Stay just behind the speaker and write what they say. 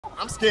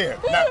I'm scared.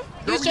 Now,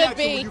 you should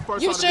be.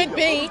 You should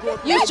be.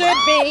 You should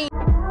be.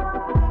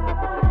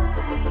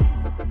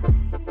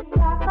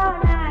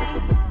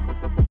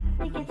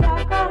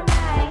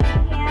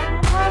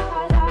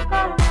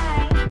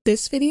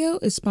 This video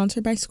is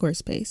sponsored by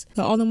Squarespace,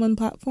 the all-in-one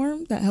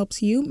platform that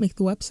helps you make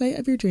the website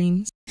of your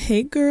dreams.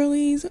 Hey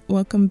girlies,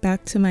 welcome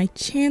back to my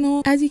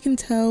channel. As you can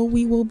tell,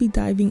 we will be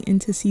diving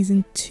into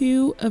season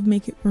 2 of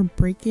Make It or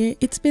Break It.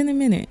 It's been a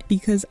minute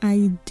because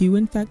I do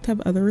in fact have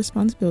other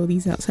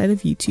responsibilities outside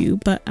of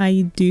YouTube, but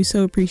I do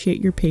so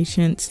appreciate your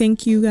patience.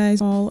 Thank you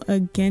guys all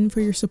again for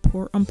your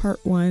support on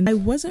part 1. I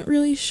wasn't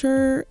really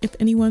sure if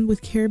anyone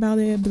would care about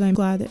it, but I'm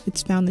glad that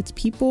it's found its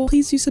people.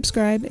 Please do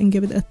subscribe and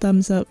give it a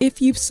thumbs up.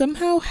 If you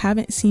somehow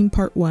haven't seen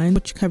part 1,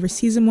 which covers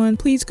season 1,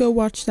 please go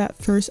watch that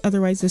first,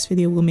 otherwise this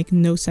video will make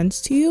no sense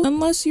to you.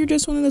 Unless you're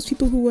just one of those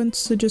people who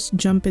wants to just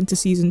jump into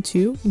season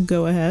 2,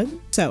 go ahead.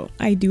 So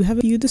I do have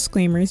a few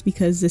disclaimers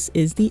because this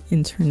is the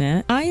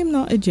internet. I am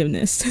not a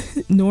gymnast,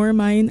 nor am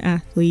I an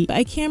athlete, but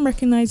I can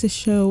recognize the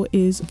show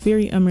is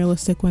very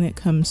unrealistic when it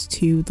comes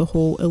to the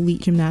whole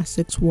elite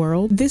gymnastics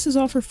world. This is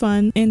all for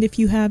fun, and if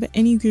you have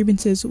any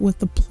grievances with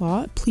the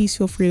plot, please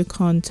feel free to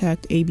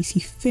contact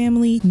ABC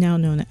Family, now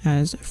known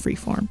as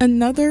Freeform.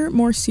 Another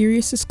more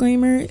serious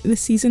disclaimer, the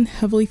season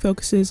heavily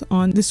focuses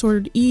on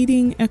disordered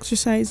eating,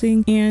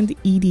 exercising, and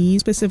ED,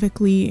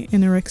 specifically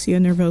anorexia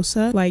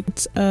nervosa. Like,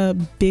 it's a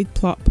big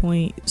plot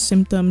point.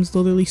 Symptoms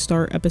literally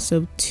start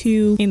episode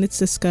 2, and it's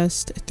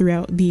discussed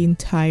throughout the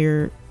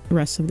entire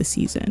rest of the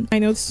season. I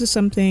know this is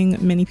something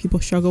many people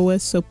struggle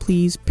with, so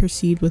please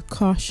proceed with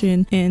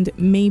caution and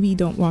maybe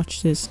don't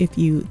watch this if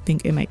you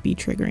think it might be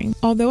triggering.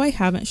 Although I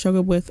haven't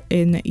struggled with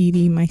an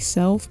ED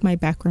myself, my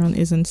background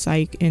is in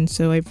psych, and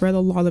so I've read a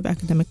lot of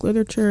academic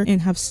literature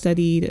and have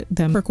studied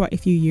them for quite a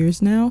few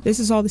years now. This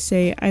is all to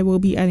say I will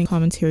be adding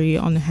commentary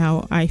on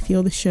how I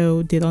feel the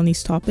show did on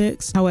these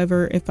topics.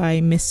 However, if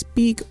I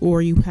misspeak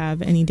or you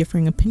have any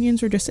differing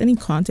opinions or just any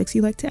context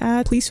you'd like to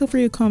add, please feel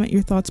free to comment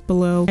your thoughts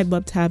below. I'd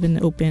love to have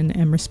an open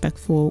and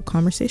respectful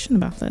conversation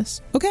about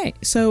this. Okay,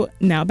 so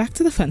now back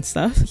to the fun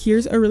stuff.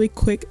 Here's a really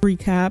quick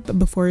recap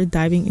before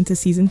diving into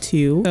season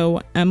 2. So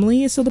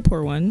Emily is still the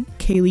poor one,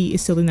 Kaylee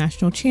is still the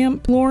national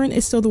champ, Lauren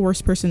is still the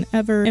worst person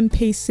ever, and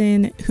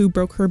Payson, who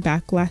broke her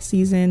back last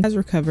season, has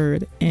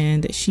recovered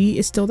and she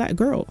is still that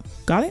girl.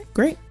 Got it?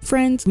 Great.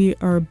 Friends, we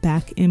are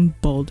back in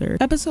Boulder.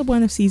 Episode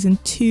 1 of season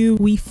 2,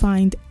 we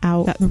find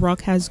out that The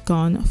Rock has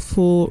gone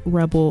full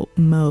rebel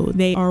mode.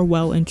 They are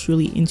well and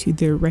truly into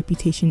their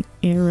reputation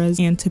eras,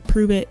 and to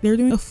prove it, they're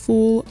doing a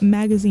full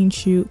magazine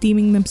shoot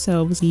deeming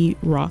themselves the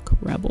Rock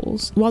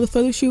Rebels. While the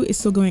photo shoot is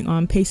still going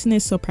on, Payson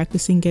is still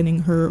practicing getting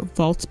her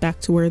vaults back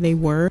to where they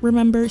were.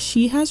 Remember,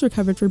 she has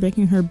recovered from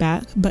breaking her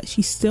back, but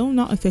she's still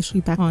not officially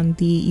back on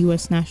the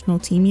US national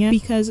team yet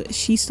because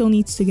she still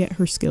needs to get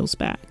her skills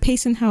back.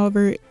 Payson,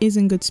 however, is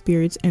in good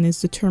spirits and is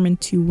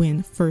determined to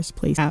win first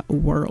place at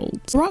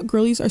Worlds. The Rock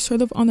girlies are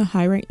sort of on a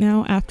high right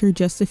now after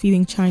just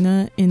defeating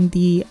China in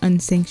the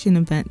unsanctioned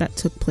event that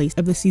took place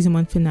of the season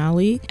 1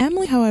 finale.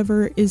 Emily,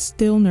 however, is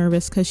still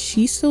nervous because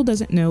she still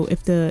doesn't know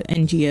if the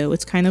NGO,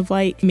 it's kind of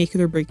like Make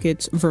It or Break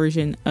It's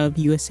version of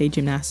USA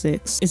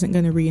Gymnastics, isn't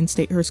going to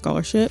reinstate her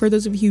scholarship. For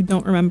those of you who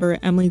don't remember,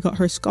 Emily got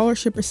her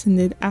scholarship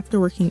rescinded after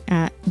working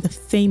at the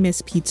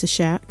famous Pizza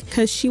Shack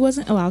because she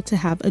wasn't allowed to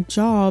have a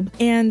job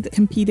and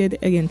competed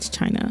against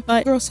China.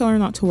 But girls tell her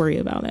not to worry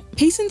about it.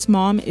 Payson's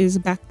mom is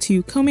back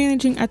to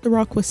co-managing at The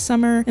Rock with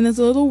Summer and is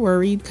a little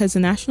worried because the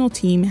national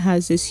team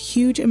has this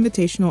huge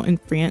invitational in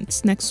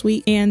France next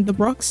week, and The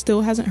Rock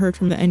still hasn't heard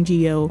from the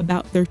NGO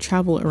about their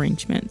travel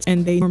arrangements,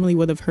 and they normally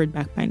would have heard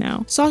back by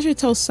now. Sasha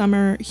tells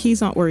Summer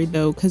he's not worried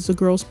though because the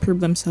girls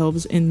proved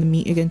themselves in the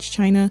meet against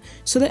China,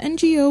 so the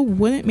NGO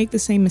wouldn't make the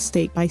same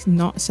mistake by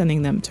not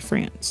sending them to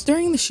France.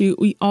 During the shoot,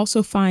 we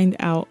also find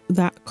out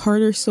that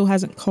Carter still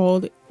hasn't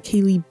called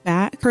Kaylee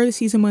back. Per the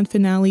season 1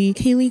 finale,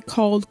 Kaylee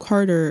called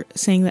Carter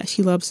saying that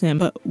she loves him,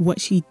 but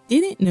what she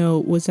didn't know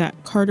was that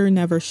Carter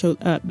never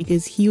showed up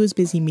because he was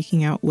busy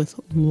making out with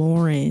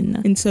Lauren.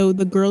 And so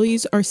the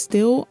girlies are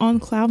still on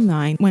cloud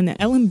 9 when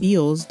Ellen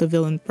Beals, the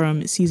villain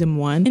from season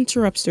 1,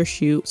 interrupts their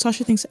shoot.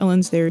 Sasha thinks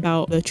Ellen's there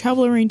about the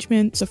travel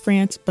arrangements to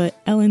France, but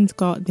Ellen's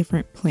got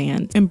different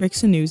plans and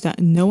breaks the news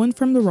that no one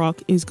from The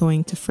Rock is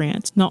going to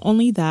France. Not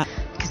only that,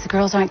 because the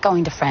girls aren't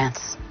going to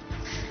France.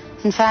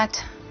 In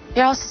fact,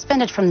 you're all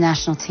suspended from the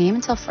national team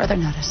until further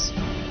notice.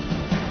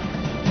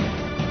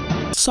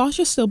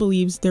 Sasha still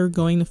believes they're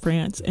going to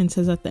France and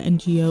says that the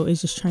NGO is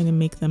just trying to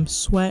make them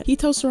sweat. He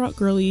tells the Rock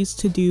girlies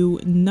to do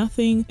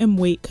nothing and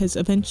wait because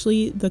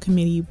eventually the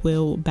committee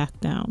will back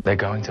down. They're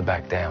going to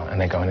back down and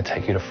they're going to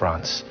take you to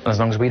France. As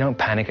long as we don't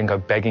panic and go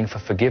begging for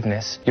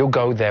forgiveness, you'll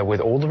go there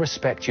with all the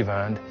respect you've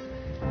earned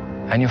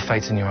and your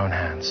fate's in your own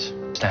hands.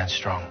 Stand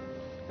strong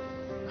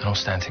and all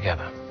stand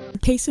together.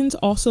 Payson's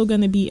also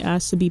going to be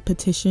asked to be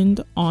petitioned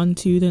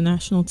onto the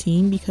national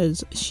team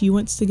because she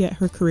wants to get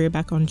her career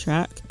back on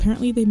track.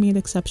 Apparently they made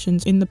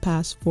exceptions in the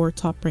past for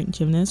top ranked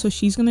gymnasts, so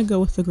she's going to go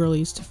with the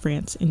girlies to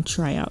France and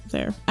try out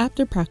there.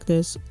 After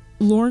practice,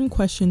 Lauren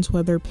questions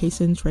whether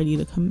Payson's ready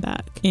to come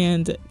back,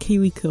 and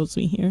Kaylee kills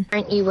me here.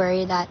 Aren't you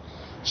worried that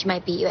she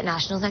might beat you at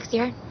nationals next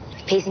year?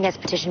 If Payson gets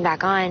petitioned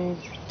back on,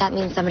 that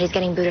means somebody's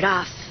getting booted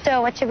off.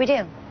 So what should we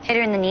do? Hit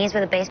her in the knees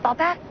with a baseball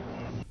bat?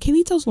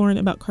 Kaylee tells Lauren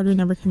about Carter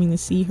never coming to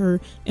see her,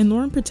 and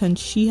Lauren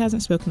pretends she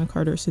hasn't spoken to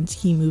Carter since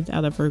he moved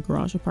out of her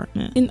garage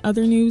apartment. In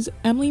other news,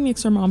 Emily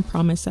makes her mom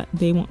promise that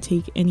they won't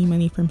take any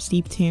money from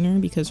Steve Tanner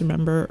because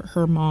remember,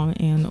 her mom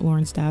and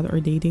Lauren's dad are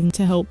dating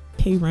to help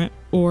pay rent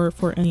or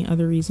for any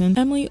other reason.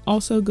 Emily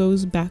also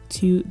goes back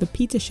to the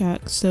pizza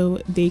shack so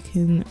they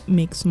can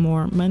make some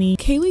more money.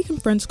 Kaylee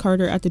confronts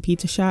Carter at the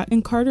pizza shack,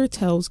 and Carter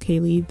tells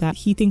Kaylee that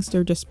he thinks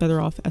they're just better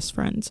off as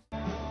friends.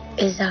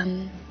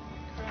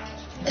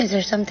 Is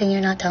there something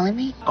you're not telling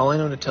me? All I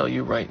know to tell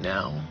you right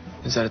now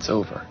is that it's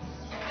over.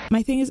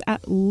 My thing is,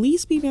 at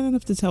least be man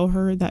enough to tell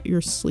her that you're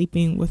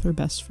sleeping with her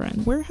best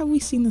friend. Where have we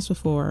seen this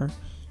before?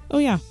 Oh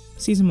yeah,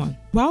 season 1.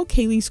 While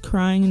Kaylee's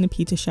crying in the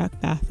pizza shack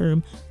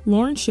bathroom,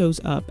 Lauren shows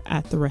up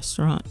at the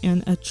restaurant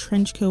in a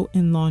trench coat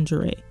and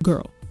lingerie.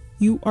 Girl,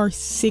 you are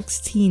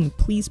 16.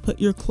 Please put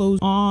your clothes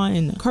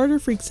on. Carter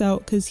freaks out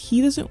because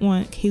he doesn't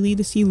want Kaylee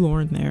to see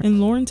Lauren there. And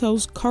Lauren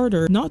tells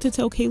Carter not to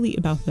tell Kaylee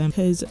about them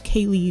because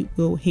Kaylee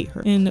will hate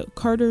her. And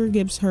Carter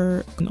gives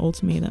her an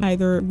ultimatum.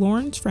 Either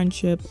Lauren's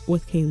friendship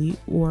with Kaylee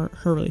or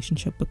her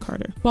relationship with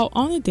Carter. While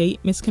on a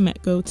date, Miss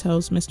Kometko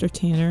tells Mr.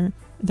 Tanner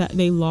that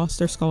they lost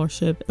their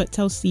scholarship, but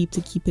tells Steve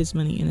to keep his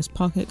money in his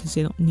pocket because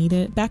they don't need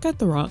it. Back at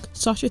the Rock,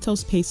 Sasha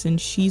tells Payson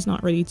she's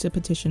not ready to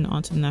petition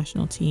onto the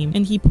national team,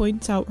 and he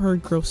points out her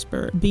growth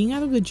spurt. Being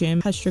out of the gym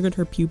has triggered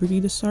her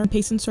puberty to start.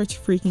 Payson starts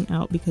freaking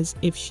out because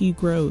if she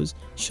grows,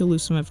 she'll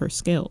lose some of her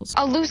skills.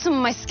 I'll lose some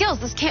of my skills.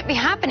 This can't be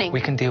happening.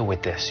 We can deal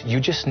with this. You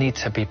just need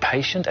to be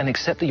patient and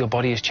accept that your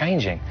body is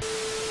changing.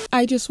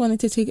 I just wanted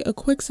to take a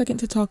quick second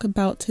to talk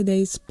about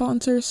today's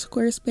sponsor,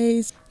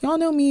 Squarespace. Y'all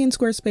know me and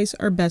Squarespace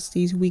are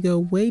besties. We go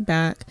way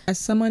back. As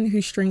someone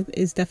whose strength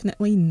is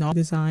definitely not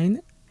design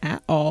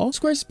at all,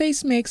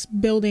 Squarespace makes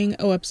building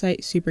a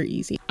website super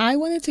easy. I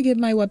wanted to give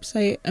my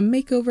website a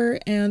makeover,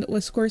 and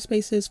with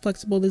Squarespace's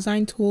flexible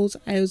design tools,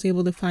 I was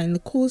able to find the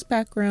coolest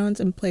backgrounds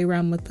and play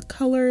around with the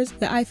colors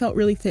that I felt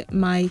really fit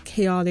my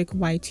chaotic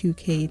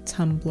Y2K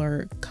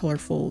Tumblr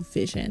colorful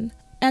vision.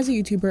 As a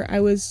YouTuber, I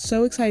was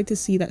so excited to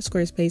see that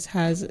Squarespace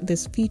has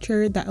this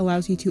feature that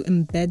allows you to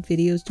embed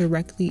videos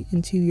directly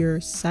into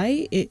your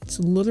site. It's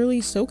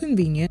literally so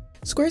convenient.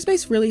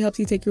 Squarespace really helps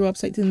you take your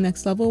website to the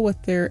next level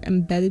with their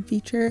embedded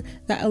feature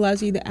that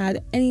allows you to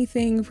add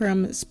anything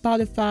from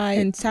Spotify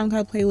and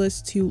SoundCloud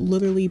playlists to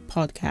literally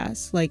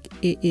podcasts. Like,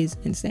 it is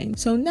insane.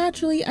 So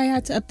naturally, I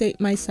had to update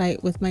my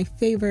site with my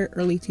favorite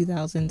early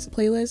 2000s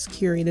playlist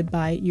curated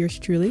by yours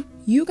truly.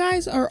 You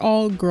guys are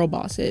all girl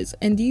bosses,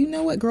 and do you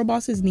know what girl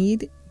bosses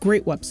need?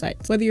 Great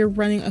websites. Whether you're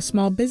running a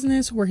small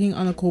business, working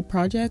on a cool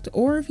project,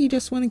 or if you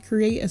just want to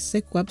create a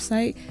sick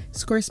website,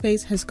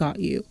 Squarespace has got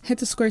you. Head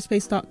to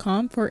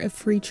squarespace.com for a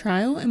free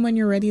trial, and when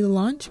you're ready to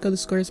launch, go to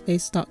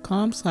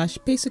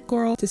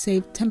squarespace.com/basicgorl to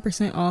save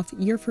 10% off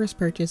your first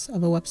purchase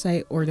of a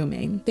website or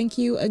domain. Thank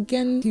you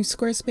again to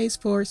Squarespace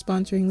for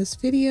sponsoring this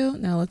video.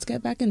 Now let's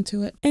get back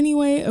into it.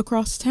 Anyway,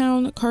 across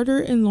town, Carter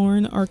and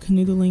Lauren are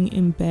canoodling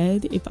in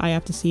bed. If I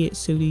have to see it,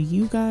 so do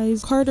you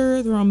guys.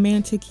 Carter, the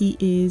romantic he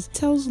is,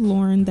 tells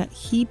Lauren that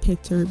he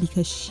picked her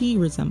because she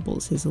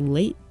resembles his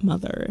late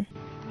mother.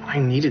 I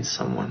needed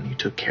someone who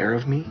took care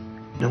of me.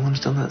 No one's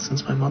done that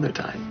since my mother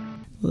died.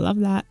 Love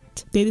that.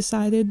 They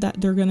decided that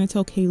they're gonna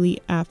tell Kaylee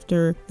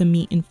after the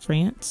meet in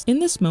France. In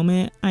this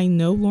moment, I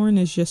know Lauren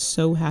is just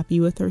so happy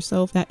with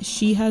herself that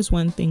she has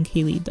one thing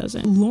Kaylee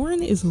doesn't.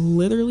 Lauren is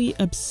literally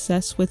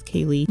obsessed with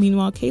Kaylee.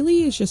 Meanwhile,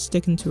 Kaylee is just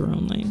sticking to her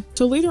own lane.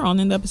 So later on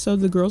in the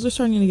episode, the girls are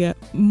starting to get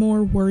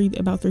more worried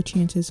about their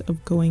chances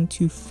of going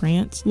to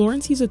France.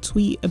 Lauren sees a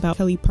tweet about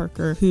Kelly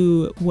Parker,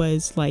 who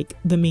was like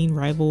the main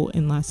rival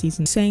in last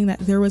season, saying that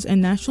there was a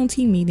national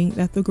team meeting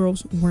that the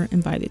girls weren't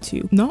invited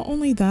to. Not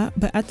only that,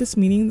 but at this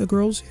meeting, the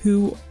girls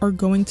who are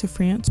going to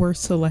France were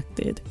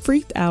selected.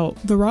 Freaked out,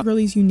 the Rock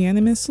girlies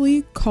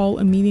unanimously call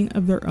a meeting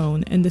of their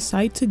own and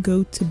decide to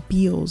go to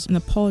Beals and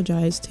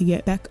apologize to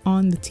get back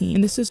on the team.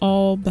 And this is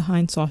all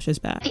behind Sasha's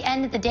back. At the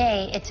end of the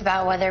day, it's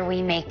about whether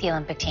we make the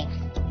Olympic team.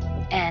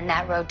 And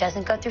that road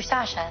doesn't go through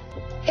Sasha.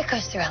 It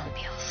goes through Ellen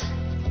Beals.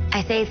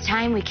 I say it's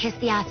time we kiss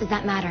the asses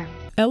that matter.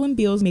 Ellen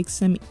Beals makes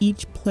them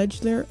each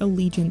pledge their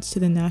allegiance to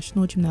the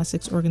National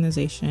Gymnastics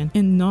Organization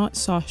and not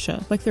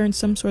Sasha, like they're in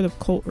some sort of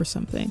cult or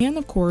something. And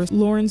of course,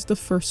 Lauren's the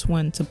first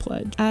one to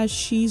pledge, as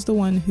she's the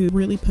one who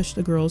really pushed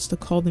the girls to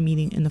call the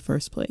meeting in the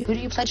first place. Who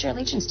do you pledge your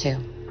allegiance to?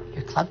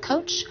 Your club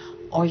coach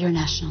or your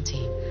national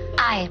team?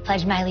 I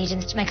pledge my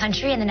allegiance to my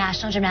country and the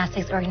National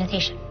Gymnastics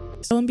Organization.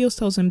 Ellen Beals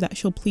tells him that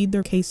she'll plead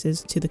their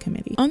cases to the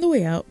committee. On the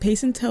way out,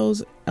 Payson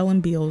tells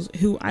Ellen Beals,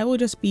 who I will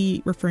just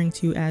be referring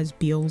to as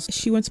Beals.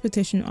 She wants to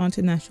petition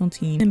onto the national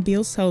team, and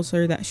Beals tells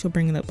her that she'll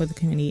bring it up with the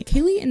committee.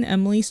 Kaylee and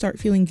Emily start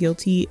feeling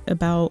guilty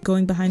about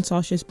going behind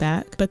Sasha's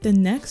back, but the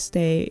next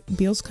day,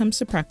 Beals comes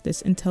to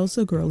practice and tells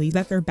the girlies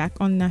that they're back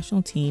on the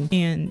national team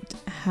and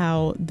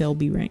how they'll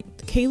be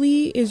ranked.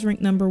 Kaylee is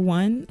ranked number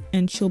 1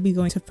 and she'll be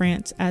going to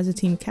France as a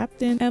team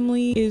captain.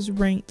 Emily is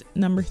ranked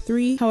number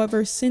 3.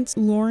 However, since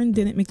Lauren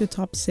didn't make the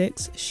top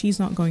 6, she's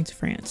not going to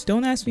France.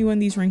 Don't ask me when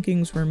these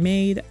rankings were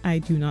made. I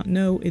do not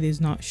know. It is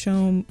not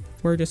shown.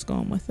 We're just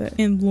going with it.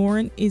 And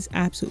Lauren is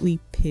absolutely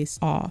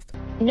pissed off.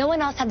 No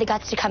one else had the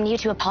guts to come to you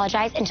to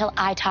apologize until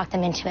I talked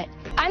them into it.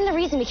 I'm the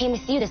reason we came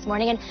to see you this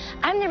morning, and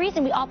I'm the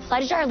reason we all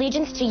pledged our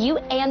allegiance to you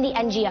and the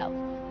NGO.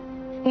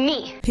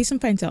 Me. Payson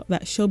finds out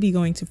that she'll be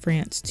going to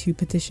France to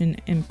petition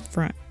in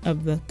front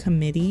of the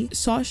committee.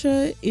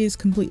 Sasha is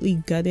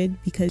completely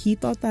gutted because he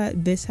thought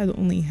that this had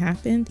only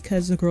happened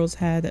because the girls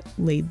had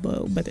laid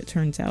low, but it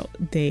turns out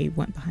they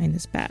went behind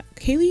his back.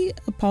 Kaylee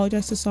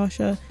apologized to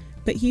Sasha,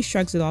 but he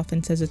shrugs it off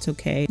and says it's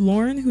okay.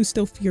 Lauren, who's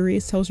still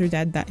furious, tells her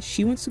dad that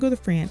she wants to go to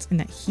France and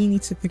that he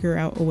needs to figure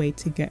out a way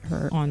to get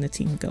her on the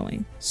team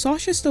going.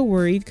 Sasha's still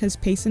worried because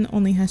Payson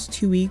only has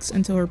 2 weeks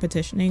until her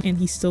petitioning and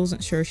he still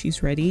isn't sure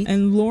she's ready.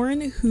 And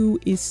Lauren, who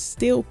is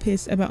still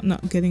pissed about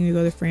not getting to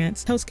go to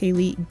France, tells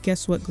Kaylee,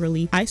 guess what,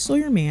 girlie? I stole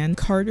your man.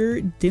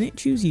 Carter didn't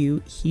choose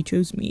you. He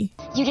chose me.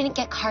 You didn't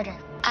get Carter.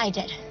 I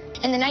did.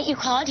 And the night you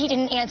called, he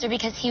didn't answer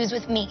because he was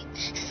with me,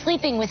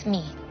 sleeping with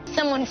me.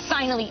 Someone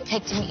finally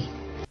picked me.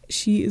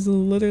 She is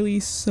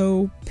literally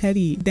so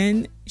petty.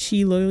 Then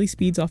she literally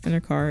speeds off in her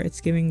car. It's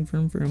giving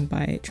Vroom Vroom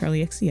by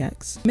Charlie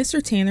XCX.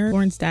 Mr. Tanner,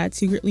 Lauren's dad,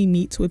 secretly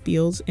meets with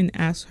Beals and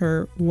asks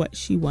her what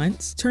she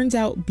wants. Turns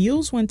out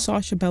Beals wants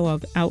Sasha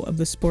Belov out of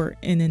the sport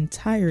in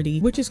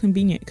entirety, which is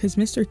convenient because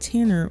Mr.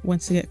 Tanner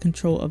wants to get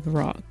control of The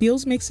Rock.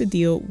 Beals makes a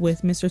deal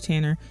with Mr.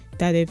 Tanner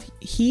that if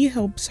he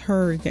helps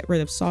her get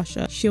rid of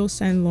Sasha, she'll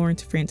send Lauren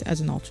to France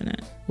as an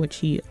alternate, which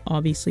he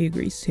obviously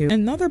agrees to.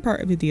 Another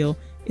part of the deal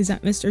is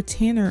that Mr.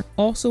 Tanner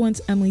also wants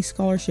Emily's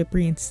scholarship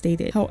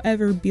reinstated.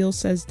 However, Beals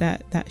says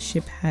that that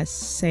ship has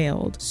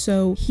sailed.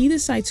 So he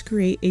decides to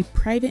create a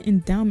private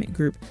endowment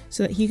group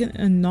so that he can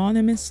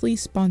anonymously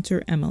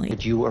sponsor Emily.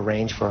 Would you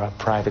arrange for a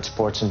private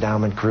sports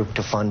endowment group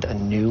to fund a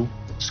new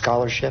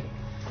scholarship?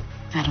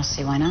 I don't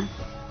see why not.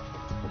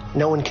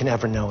 No one can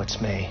ever know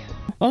it's me.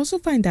 Also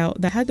find out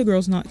that had the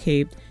girls not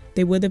caved,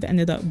 they would have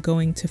ended up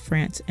going to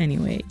France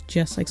anyway,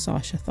 just like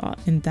Sasha thought.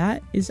 And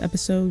that is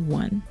episode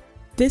 1.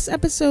 This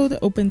episode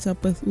opens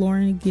up with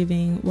Lauren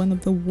giving one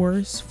of the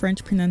worst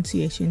French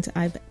pronunciations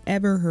I've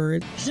ever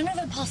heard. Je ne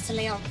veux pas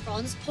aller en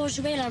France pour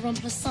jouer la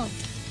remplaçante.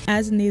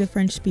 As a native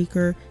French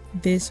speaker,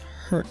 this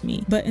hurt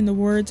me. But in the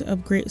words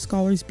of great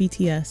scholars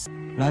BTS,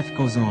 life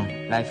goes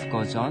on, life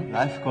goes on,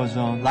 life goes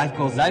on, life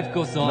goes on, life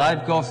goes on,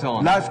 life goes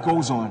on, life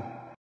goes on.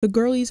 The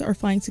girlies are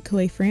flying to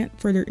Calais, France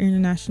for their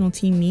international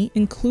team meet,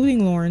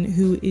 including Lauren,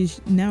 who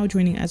is now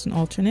joining as an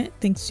alternate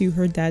thanks to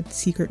her dad's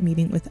secret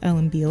meeting with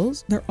Ellen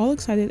Beals. They're all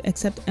excited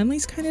except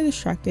Emily's kind of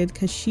distracted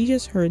because she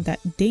just heard that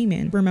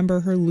Damon, remember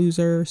her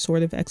loser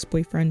sort of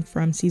ex-boyfriend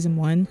from season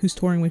 1 who's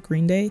touring with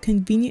Green Day,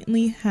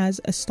 conveniently has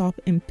a stop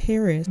in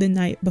Paris the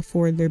night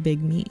before their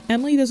big meet.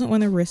 Emily doesn't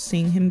want to risk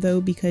seeing him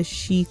though because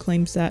she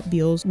claims that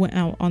Beals went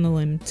out on a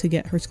limb to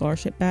get her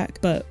scholarship back,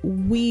 but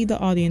we, the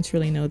audience,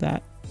 really know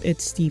that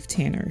it's Steve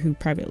Tanner who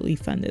privately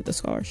funded the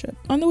scholarship.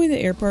 On the way to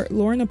the airport,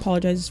 Lauren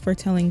apologizes for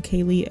telling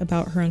Kaylee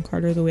about her and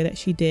Carter the way that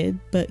she did,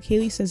 but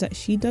Kaylee says that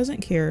she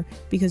doesn't care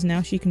because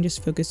now she can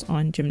just focus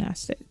on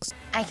gymnastics.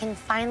 I can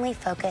finally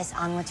focus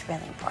on what's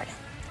really important,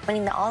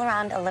 winning the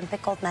all-around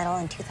Olympic gold medal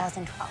in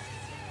 2012.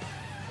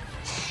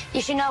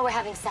 You should know we're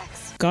having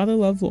sex. Gotta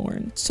love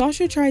Lauren.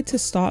 Sasha tried to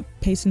stop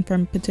Payson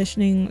from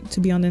petitioning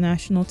to be on the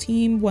national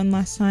team one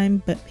last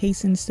time, but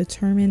Payson's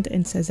determined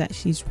and says that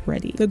she's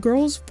ready. The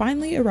girls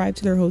finally arrive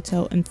to their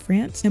hotel in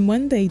France, and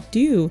when they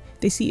do,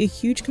 they see a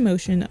huge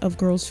commotion of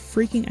girls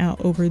freaking out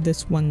over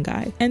this one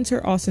guy.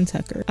 Enter Austin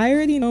Tucker. I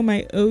already know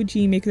my OG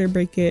Make It or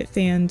Break It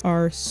fans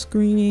are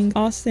screaming.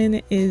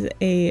 Austin is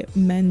a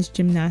men's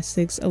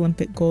gymnastics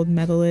Olympic gold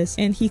medalist,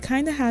 and he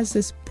kind of has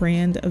this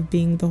brand of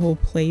being the whole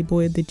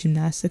playboy of the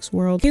gymnastics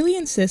world. Kaylee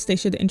insists they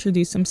should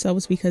introduce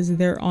themselves because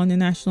they're on the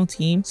national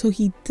team, so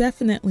he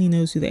definitely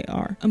knows who they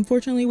are.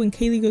 Unfortunately, when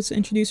Kaylee goes to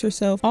introduce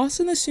herself,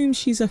 Austin assumes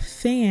she's a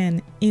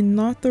fan and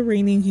not the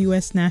reigning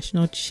US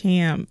national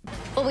champ.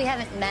 Well, we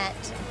haven't met,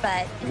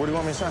 but... What do you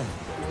want me to say?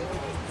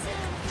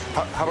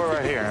 How about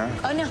right here,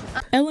 huh? Oh,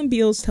 no. Ellen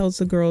Beals tells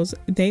the girls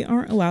they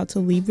aren't allowed to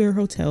leave their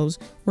hotels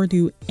or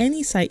do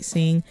any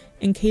sightseeing,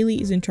 and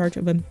Kaylee is in charge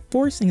of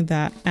enforcing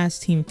that as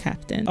team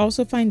captain.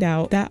 Also find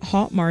out that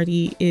Hot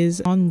Marty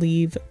is on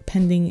leave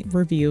pending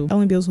review.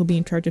 Ellen Beals will be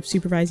in charge of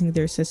supervising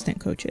their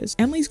assistant coaches.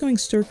 Emily's going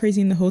stir crazy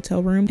in the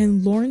hotel room,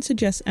 and Lauren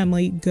suggests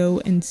Emily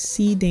go and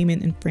see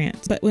Damon in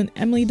France. But when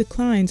Emily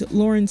declines,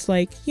 Lauren's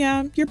like,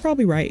 yeah, you're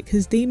probably right,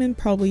 because Damon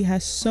probably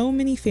has so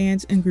many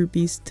fans and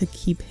groupies to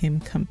keep him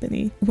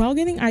company. While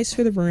getting ice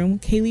for the room,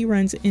 Kaylee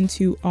runs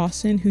into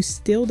Austin, who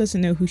still doesn't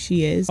know who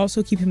she is.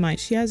 Also keep in mind,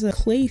 she has a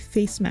clay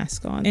face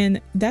mask on,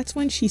 and that's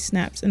when she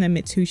snaps and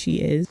admits who she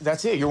is.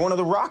 That's it, you're one of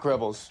the rock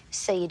rebels.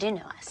 So you do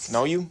know us.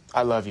 Know you?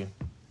 I love you.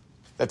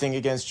 That thing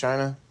against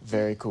China,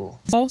 very cool.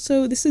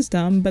 Also, this is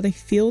dumb, but I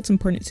feel it's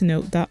important to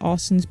note that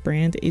Austin's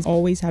brand is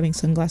always having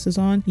sunglasses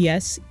on.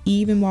 Yes,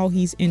 even while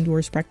he's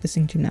indoors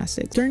practicing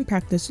gymnastics. During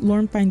practice,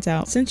 Lauren finds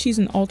out since she's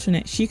an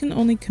alternate, she can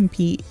only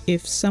compete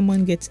if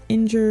someone gets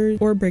injured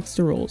or breaks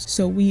the rules.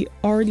 So we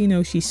already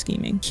know she's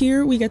scheming.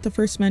 Here we get the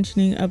first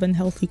mentioning of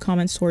unhealthy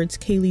comments towards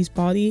Kaylee's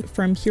body.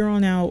 From here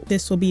on out,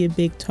 this will be a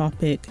big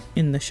topic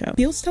in the show.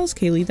 Beals tells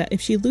Kaylee that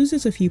if she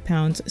loses a few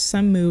pounds,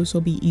 some moves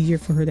will be easier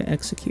for her to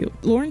execute.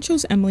 Lauren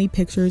shows Emily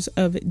pictures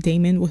of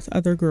Damon with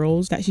other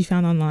girls that she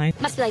found online.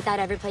 Must be like that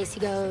every place he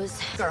goes.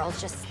 Girls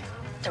just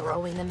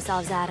throwing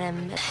themselves at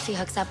him. If he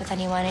hooks up with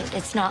anyone,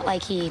 it's not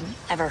like he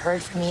ever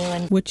heard from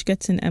you. Which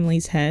gets in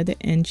Emily's head,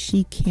 and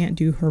she can't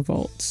do her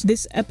vaults.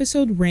 This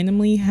episode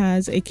randomly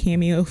has a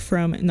cameo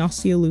from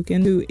Nastia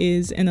Lukin, who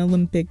is an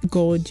Olympic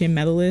gold gym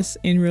medalist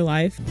in real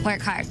life.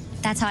 Work hard.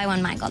 That's how I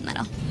won my gold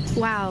medal.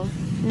 Wow.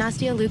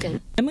 Nastia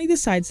Lukin. Emily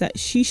decides that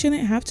she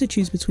shouldn't have to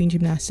choose between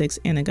gymnastics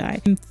and a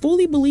guy, and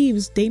fully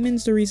believes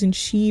Damon's the reason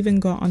she even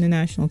got on the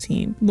national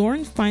team.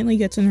 Lauren finally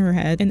gets in her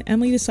head, and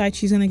Emily decides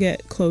she's gonna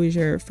get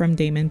closure from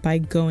Damon by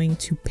going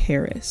to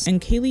Paris. And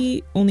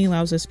Kaylee only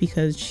allows this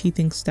because she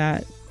thinks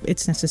that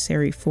it's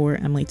necessary for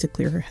Emily to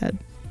clear her head.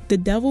 The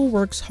devil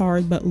works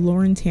hard, but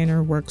Lauren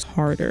Tanner works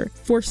harder.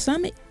 For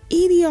some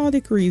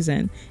idiotic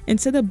reason,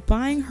 instead of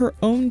buying her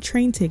own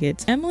train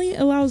tickets, Emily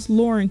allows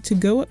Lauren to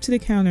go up to the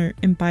counter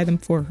and buy them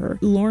for her.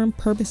 Lauren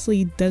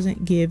purposely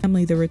doesn't give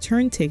Emily the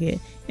return ticket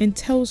and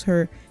tells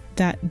her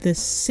that the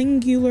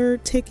singular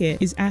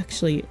ticket is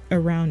actually a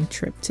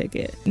round-trip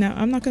ticket. Now,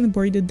 I'm not going to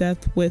bore you to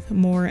death with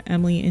more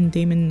Emily and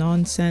Damon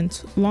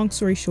nonsense. Long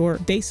story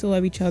short, they still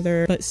love each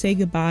other, but say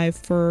goodbye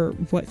for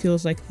what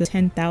feels like the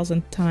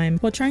 10,000th time.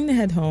 While trying to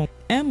head home,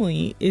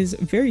 Emily is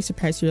very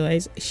surprised to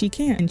realize she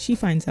can't, and she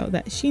finds out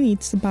that she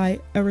needs to buy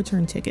a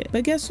return ticket.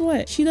 But guess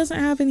what? She doesn't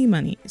have any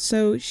money,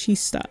 so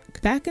she's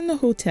stuck. Back in the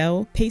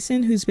hotel,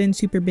 Payson, who's been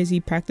super busy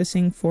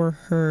practicing for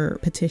her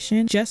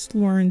petition, just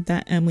learned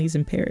that Emily's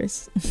in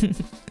Paris.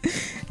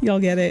 Y'all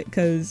get it?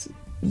 Because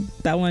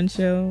that one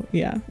show,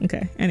 yeah,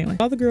 okay. Anyway,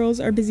 all the girls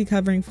are busy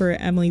covering for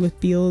Emily with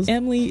Beals.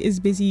 Emily is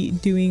busy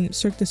doing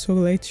Cirque du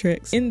Soleil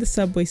tricks in the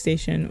subway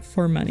station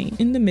for money.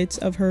 In the midst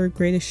of her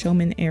Greatest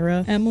Showman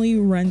era, Emily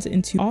runs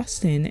into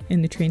Austin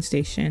in the train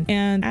station,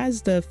 and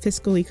as the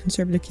fiscally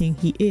conservative king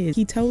he is,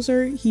 he tells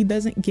her he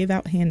doesn't give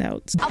out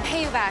handouts. I'll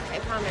pay you back, I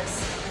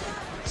promise.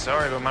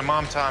 Sorry, but my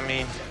mom taught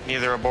me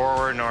neither a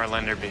borrower nor a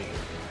lender be.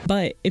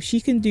 But if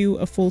she can do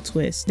a full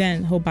twist,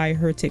 then he'll buy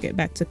her a ticket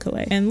back to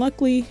Calais. And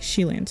luckily,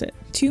 she lands it.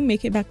 Two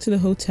make it back to the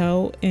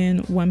hotel in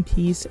one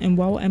piece, and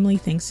while Emily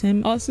thanks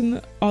him,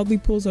 Austin oddly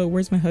pulls a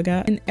 "where's my hug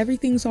at?" and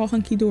everything's all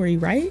hunky-dory,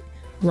 right?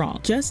 Wrong.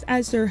 Just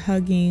as they're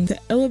hugging, the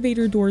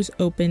elevator doors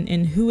open,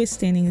 and who is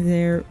standing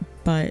there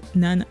but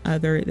none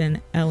other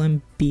than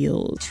Ellen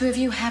Beals. Two of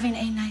you having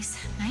a nice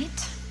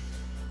night?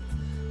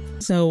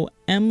 So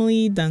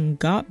Emily done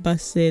got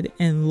busted,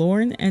 and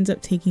Lauren ends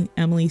up taking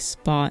Emily's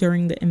spot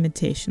during the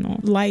invitational.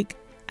 Like,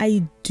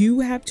 I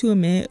do have to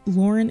admit,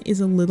 Lauren is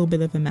a little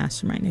bit of a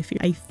mastermind.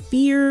 I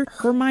fear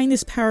her mind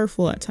is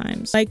powerful at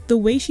times. Like, the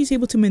way she's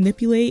able to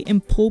manipulate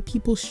and pull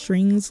people's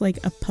strings like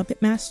a puppet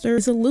master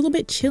is a little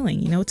bit chilling,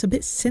 you know, it's a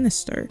bit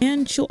sinister,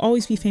 and she'll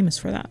always be famous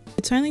for that.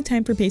 It's finally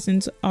time for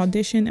Payson's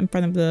audition in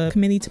front of the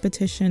committee to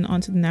petition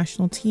onto the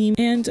national team,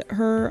 and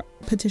her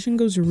petition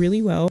goes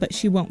really well, but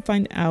she won't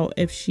find out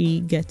if she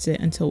gets it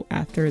until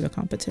after the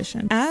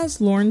competition. As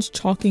Lauren's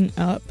chalking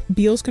up,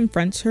 Beals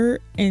confronts her,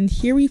 and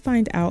here we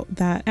find out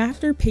that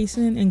after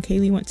Payson and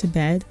Kaylee went to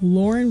bed,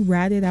 Lauren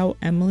ratted out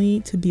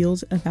Emily to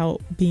Beals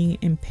about being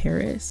in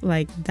Paris.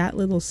 Like, that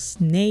little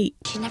snake.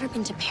 She's never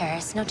been to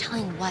Paris, no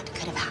telling what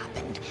could have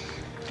happened.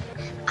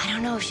 I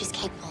don't know if she's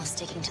capable of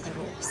sticking to the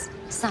rules.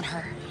 It's not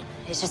her.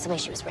 It's just the way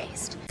she was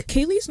raised.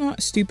 Kaylee's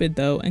not stupid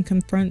though and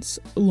confronts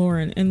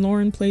Lauren, and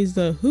Lauren plays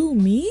the "who,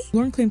 me?"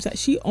 Lauren claims that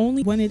she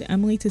only wanted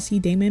Emily to see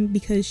Damon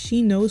because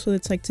she knows what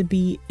it's like to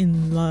be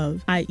in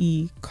love,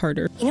 i.e.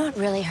 Carter. You know what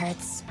really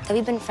hurts? That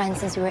we've been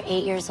friends since we were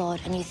 8 years old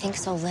and you think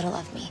so little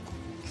of me.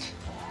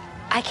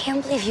 I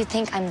can't believe you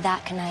think I'm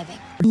that conniving.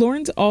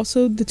 Lauren's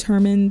also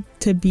determined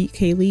to beat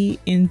Kaylee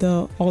in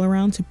the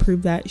all-around to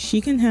prove that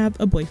she can have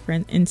a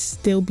boyfriend and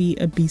still be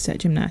a beast at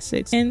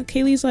gymnastics. And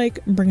Kaylee's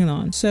like, bring it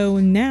on. So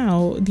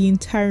now the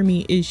entire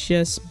meet is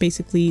just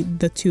basically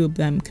the two of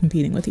them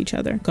competing with each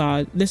other.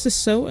 God, this is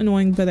so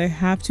annoying, but I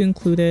have to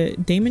include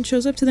it. Damon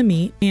shows up to the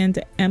meet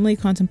and Emily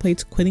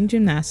contemplates quitting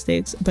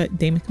gymnastics, but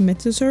Damon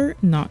convinces her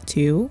not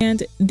to.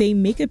 And they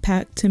make a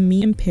pact to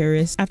meet in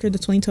Paris after the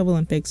 2012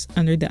 Olympics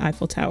under the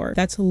Eiffel Tower.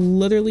 That's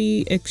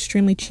literally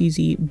extremely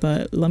cheesy,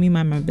 but let me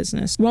mind my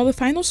business. While the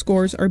final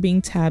scores are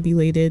being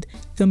tabulated,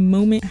 the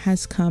moment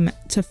has come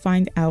to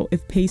find out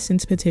if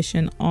Payson's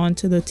petition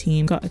onto the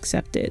team got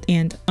accepted.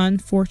 And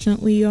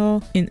unfortunately,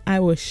 y'all, and I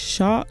was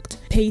shocked,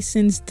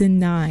 Payson's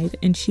denied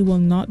and she will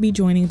not be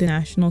joining the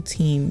national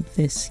team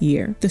this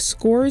year. The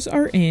scores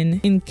are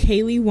in, and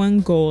Kaylee won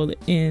gold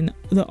in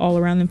the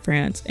all-around in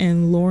France,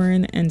 and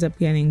Lauren ends up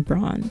getting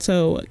bronze.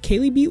 So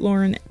Kaylee beat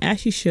Lauren as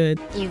she should.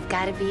 You've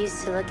got to be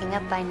used to looking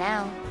up by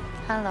now,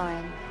 huh,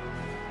 Lauren?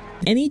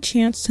 Any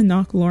chance to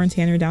knock Lauren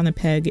Tanner down a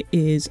peg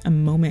is a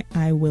moment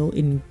I will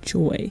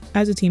enjoy.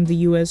 As a team, the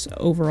US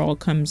overall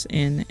comes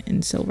in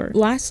silver.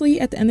 Lastly,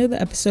 at the end of the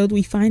episode,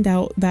 we find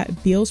out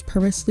that Beals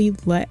purposely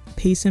let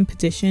Payson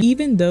petition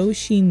even though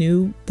she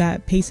knew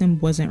that Payson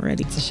wasn't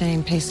ready. It's a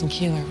shame Payson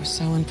Keeler was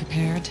so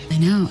unprepared. I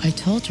know, I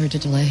told her to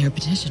delay her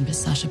petition, but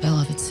Sasha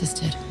Belov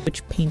insisted.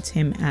 Which paints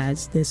him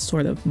as this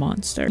sort of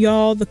monster.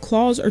 Y'all, the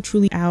claws are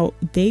truly out.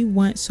 They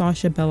want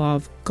Sasha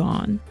Belov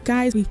gone.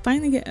 Guys, we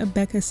finally get a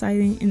Becca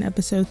sighting in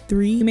episode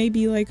 3. You may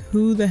be like,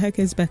 who the heck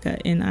is Becca?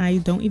 And I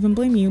don't even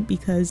blame you,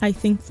 because I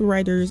think the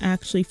writers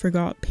actually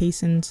forgot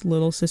Payson's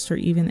little sister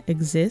even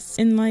exists.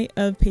 In light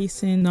of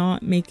Payson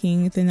not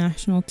making the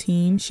national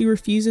team, she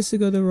refuses to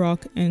go to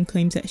Rock and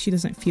claims that she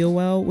doesn't feel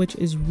well, which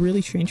is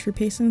really strange for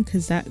Payson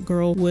because that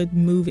girl would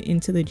move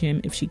into the gym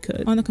if she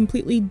could. On a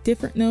completely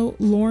different note,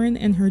 Lauren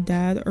and her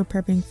dad are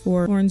prepping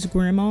for Lauren's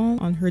grandma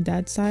on her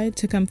dad's side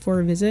to come for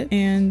a visit,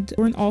 and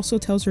Lauren also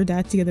tells her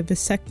dad to get a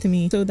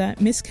vasectomy so that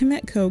Miss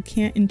Kometko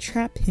can't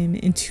entrap him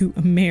into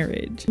a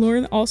marriage.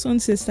 Lauren also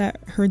insists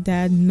that her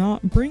dad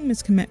not bring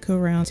Miss Kometko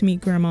around to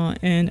meet grandma,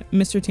 and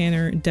Mr.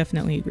 Tanner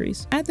definitely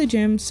agrees. At the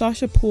gym,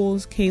 Sasha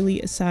pulls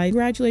Kaylee aside,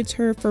 congratulates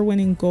her for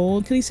winning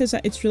gold. Kaylee says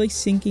that it's really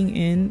sinking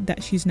in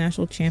that she's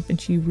national champ and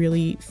she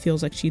really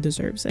feels like she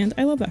deserves it, and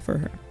I love that for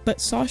her. But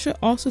Sasha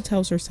also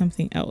tells her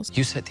something else.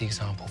 You set the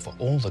example for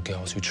all the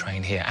girls who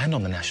train here and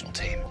on the national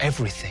team.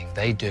 Everything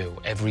they do,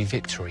 every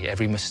victory,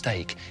 every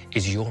mistake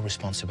is your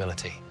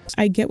responsibility.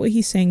 I get what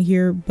he's saying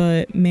here,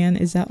 but man,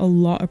 is that a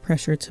lot of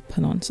pressure to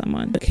put on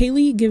someone. But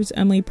Kaylee gives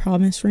Emily a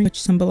promise ring,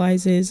 which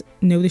symbolizes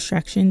no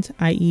distractions,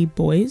 i.e.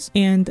 boys,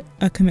 and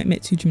a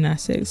commitment to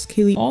gymnastics.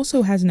 Kaylee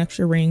also has an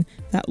extra ring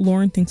that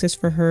Lauren thinks is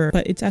for her,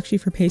 but it's actually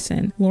for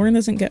Payson. Lauren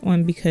doesn't get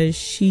one because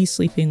she's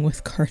sleeping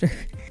with Carter.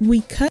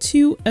 We cut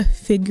to a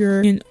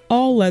figure in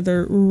all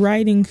leather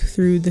riding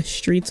through the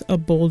streets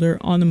of Boulder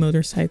on a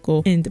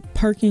motorcycle and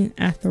parking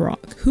at the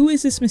Rock. Who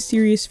is this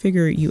mysterious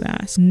figure, you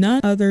ask?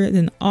 None other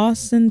than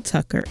Austin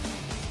Tucker.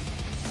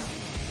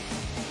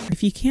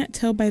 If you can't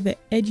tell by the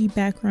edgy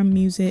background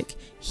music,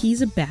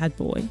 he's a bad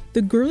boy.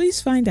 The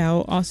girlies find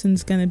out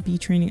Austin's gonna be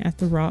training at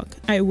the Rock.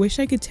 I wish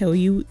I could tell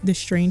you the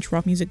strange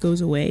rock music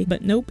goes away,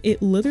 but nope,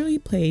 it literally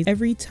plays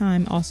every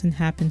time Austin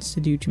happens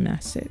to do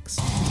gymnastics.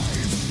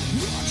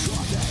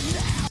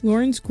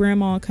 Lauren's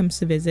grandma comes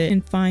to visit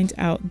and finds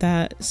out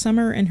that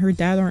Summer and her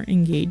dad aren't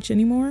engaged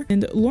anymore,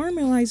 and Lauren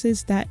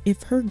realizes that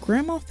if her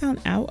grandma found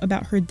out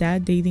about her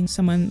dad dating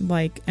someone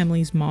like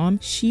Emily's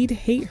mom, she'd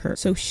hate her.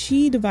 So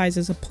she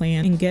devises a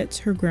plan and gets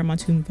her grandma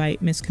to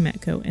invite Miss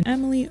Kometko and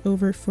Emily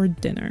over for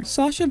dinner.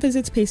 Sasha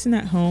visits Payson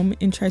at home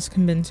and tries to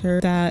convince her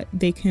that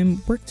they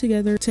can work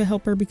together to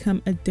help her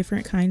become a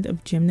different kind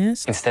of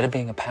gymnast. Instead of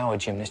being a power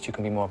gymnast, you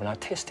can be more of an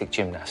artistic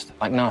gymnast,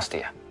 like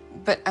Nastia.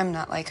 But I'm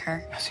not like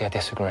her. See, I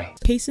disagree.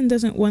 Payson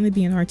doesn't want to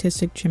be an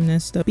artistic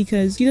gymnast though,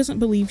 because he doesn't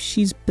believe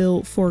she's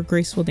built for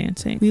graceful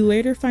dancing. We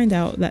later find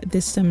out that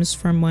this stems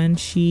from when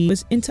she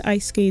was into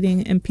ice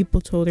skating and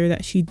people told her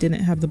that she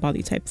didn't have the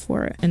body type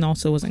for it and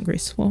also wasn't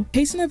graceful.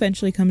 Payson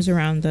eventually comes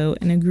around though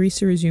and agrees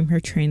to resume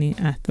her training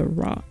at the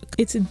Rock.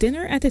 It's a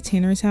dinner at the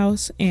Tanner's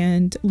house,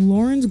 and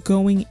Lauren's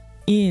going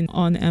in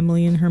on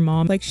Emily and her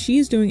mom. Like,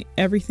 she's doing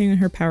everything in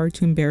her power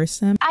to embarrass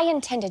them. I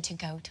intended to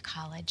go to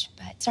college,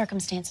 but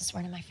circumstances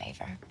weren't in my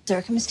favor.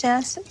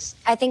 Circumstances?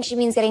 I think she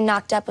means getting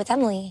knocked up with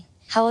Emily.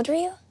 How old were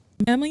you?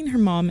 Emily and her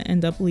mom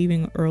end up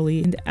leaving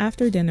early, and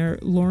after dinner,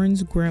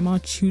 Lauren's grandma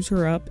chews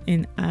her up,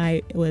 and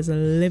I was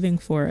living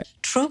for it.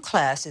 True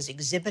class is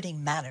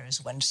exhibiting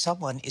manners when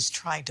someone is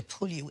trying to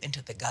pull you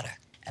into the gutter.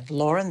 And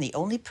Lauren, the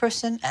only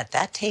person at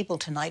that table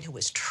tonight who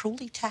was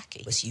truly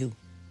tacky was you.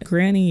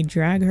 Granny,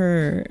 drag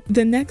her.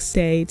 The next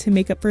day, to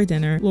make up for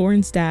dinner,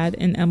 Lauren's dad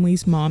and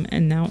Emily's mom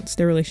announce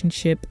their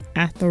relationship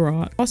at the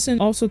Rock. Austin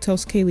also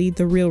tells Kaylee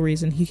the real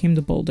reason he came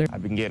to Boulder.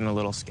 I've been getting a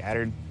little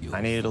scattered. I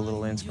needed a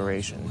little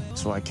inspiration.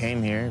 So I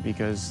came here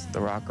because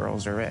the Rock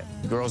girls are it.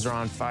 The girls are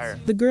on fire.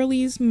 The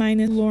girlies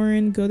minus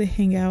Lauren go to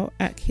hang out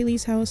at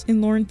Kaylee's house, and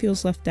Lauren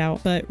feels left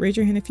out, but raise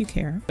your hand if you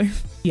care.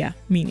 Yeah,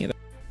 me neither.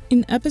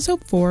 In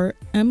episode 4,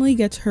 Emily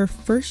gets her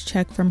first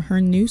check from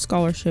her new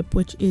scholarship,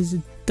 which is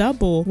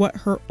double what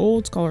her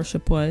old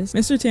scholarship was.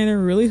 Mr.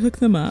 Tanner really hooked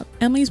them up.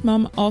 Emily's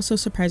mom also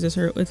surprises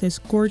her with this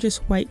gorgeous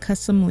white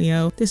custom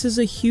Leo. This is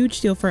a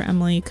huge deal for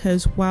Emily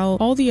because while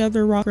all the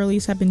other rock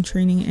girlies have been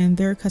training in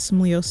their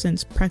custom Leo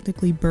since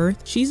practically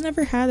birth, she's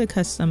never had a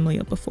custom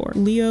Leo before.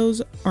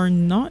 Leos are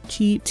not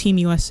cheap. Team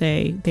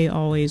USA, they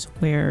always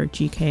wear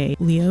GK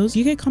Leos.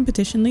 GK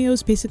competition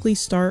Leos basically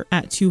start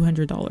at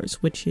 $200,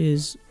 which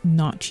is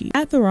not cheap.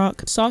 At The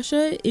Rock,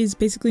 Sasha is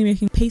basically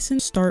making Payson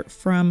start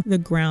from the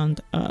ground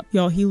up.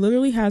 Y'all, he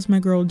literally has my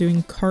girl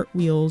doing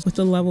cartwheels with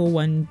the level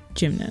 1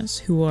 gymnasts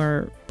who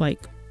are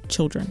like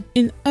children.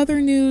 In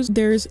other news,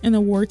 there's an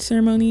award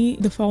ceremony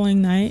the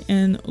following night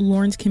and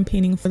Lauren's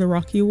campaigning for the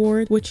Rocky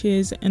Award, which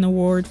is an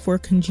award for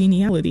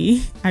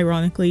congeniality,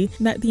 ironically,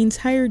 that the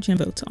entire gym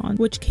votes on,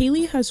 which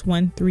Kaylee has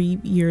won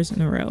 3 years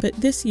in a row.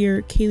 But this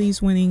year, Kaylee's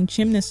winning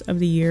Gymnast of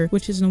the Year,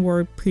 which is an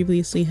award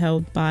previously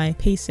held by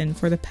Payson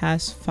for the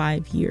past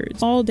 5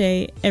 years. All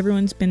day,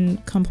 everyone's been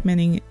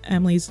complimenting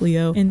Emily's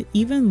Leo, and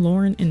even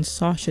Lauren and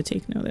Sasha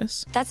take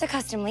notice. That's a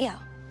custom Leo.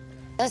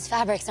 Those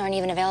fabrics aren't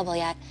even available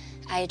yet.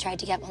 I tried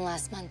to get one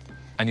last month.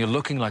 And you're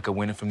looking like a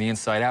winner from the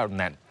inside out in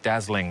that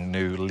dazzling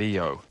new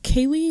Leo.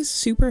 Kaylee's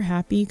super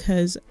happy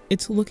because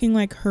it's looking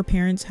like her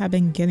parents have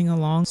been getting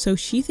along, so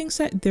she thinks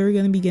that they're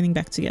going to be getting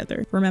back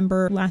together.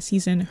 Remember, last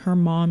season, her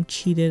mom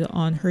cheated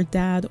on her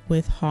dad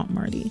with Hot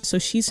Marty, so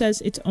she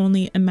says it's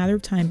only a matter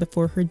of time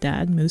before her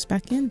dad moves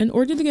back in. In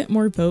order to get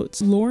more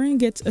votes, Lauren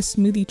gets a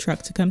smoothie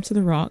truck to come to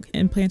The Rock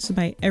and plans to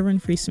buy everyone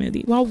free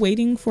smoothie. While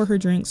waiting for her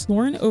drinks,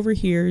 Lauren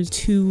overhears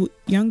 2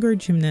 younger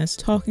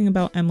gymnasts talking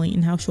about Emily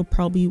and how she'll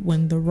probably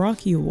win the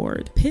Rocky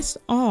Award. Pissed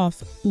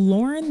off,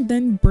 Lauren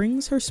then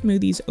brings her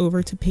smoothies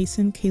over to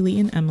Payson, Kaylee,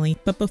 and Emily,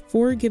 but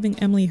before giving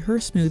Emily her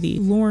smoothie,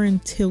 Lauren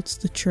tilts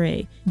the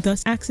tray,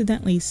 thus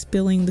accidentally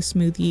spilling the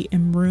smoothie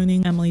and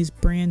ruining Emily's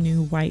brand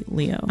new white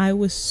Leo. I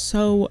was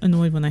so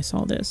annoyed when I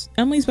saw this.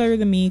 Emily's better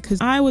than me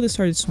because I would have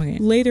started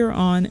swinging. Later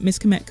on, Miss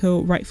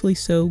Kometko, rightfully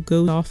so,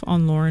 goes off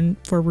on Lauren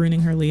for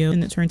ruining her Leo,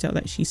 and it turns out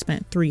that she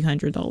spent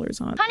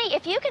 $300 on it. Honey,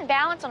 if you can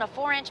balance on a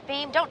 4-inch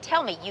beam, don't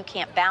tell me you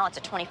can't balance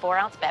a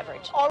 24-ounce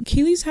beverage.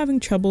 Kaylee's having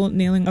trouble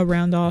nailing a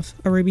round off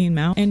Arabian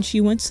mount, and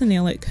she wants to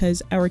nail it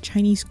because our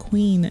Chinese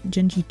queen,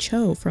 Genji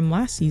Cho from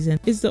last season,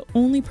 is the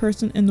only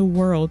person in the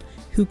world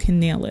who can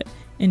nail it,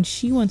 and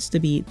she wants to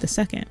be the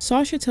second.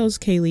 Sasha tells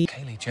Kaylee,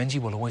 Genji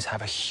will always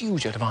have a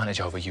huge advantage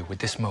over you with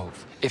this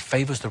move. It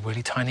favors the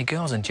really tiny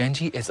girls, and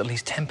Genji is at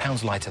least 10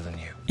 pounds lighter than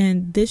you.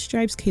 And this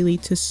drives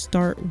Kaylee to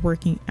start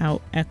working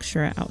out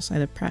extra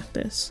outside of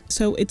practice.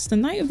 So it's the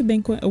night of the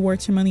banquet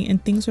award ceremony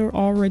and things are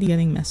already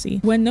getting messy.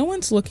 When no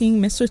one's looking,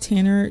 Mr.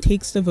 Tanner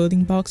takes the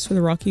voting box for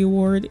the Rocky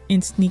Award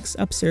and sneaks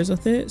upstairs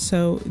with it,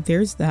 so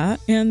there's that.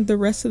 And the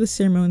rest of the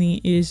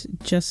ceremony is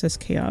just as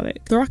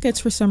chaotic. The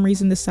Rockettes for some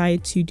reason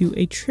decide to do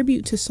a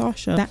tribute to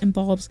Sasha that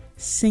involves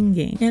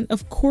singing. And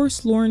of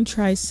course, Lauren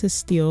tries to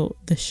steal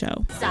the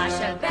show.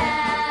 Sasha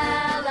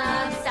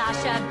Bella,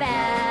 Sasha Bella.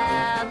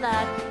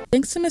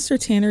 Thanks to Mr.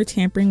 Tanner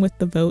tampering with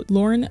the vote,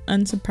 Lauren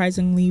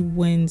unsurprisingly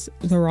wins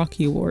the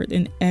Rocky Award,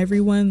 and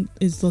everyone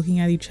is looking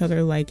at each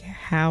other like,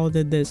 how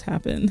did this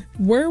happen?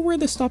 Where were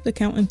the Stop the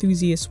Count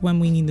enthusiasts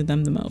when we needed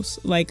them the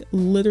most? Like,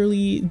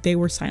 literally, they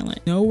were silent.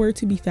 Nowhere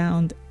to be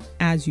found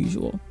as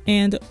usual.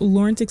 And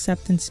Lauren's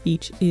acceptance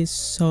speech is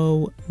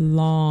so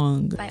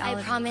long. I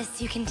promise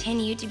to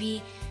continue to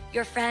be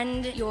your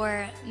friend,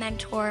 your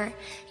mentor,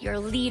 your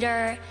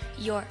leader,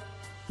 your...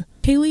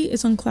 Kaylee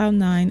is on cloud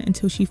 9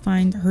 until she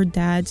finds her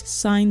dad's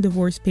signed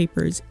divorce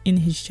papers in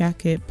his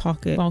jacket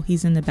pocket while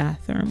he's in the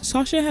bathroom.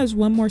 Sasha has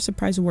one more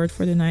surprise award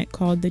for the night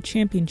called the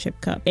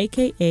Championship Cup,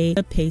 aka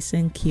the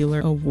Payson Keeler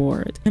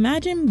Award.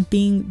 Imagine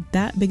being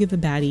that big of a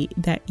baddie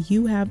that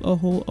you have a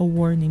whole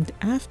award named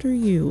after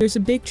you. There's a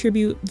big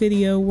tribute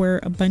video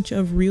where a bunch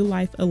of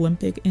real-life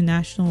Olympic and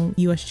national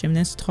US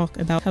gymnasts talk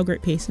about how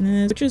great Payson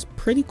is, which is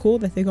pretty cool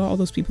that they got all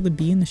those people to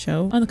be in the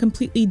show. On a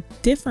completely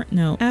different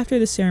note, after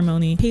the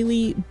ceremony,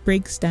 Kaylee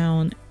breaks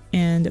down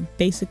and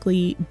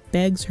basically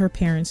begs her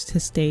parents to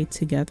stay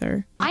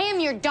together. I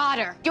am your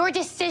daughter. Your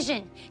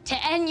decision to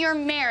end your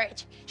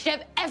marriage should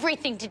have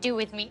everything to do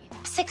with me.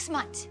 6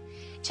 months.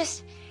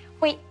 Just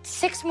wait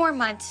 6 more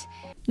months.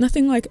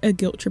 Nothing like a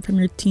guilt trip from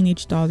your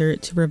teenage daughter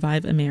to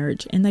revive a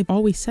marriage, and I've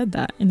always said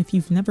that, and if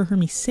you've never heard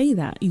me say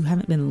that, you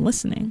haven't been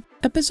listening.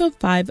 Episode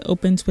 5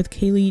 opens with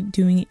Kaylee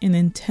doing an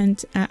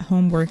intense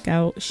at-home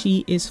workout.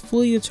 She is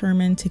fully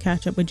determined to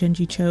catch up with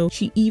Genji Cho.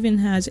 She even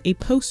has a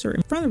poster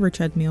in front of her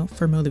treadmill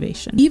for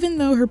motivation. Even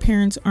though her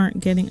parents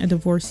aren't getting a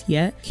divorce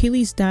yet,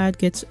 Kaylee's dad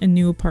gets a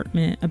new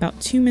apartment about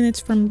 2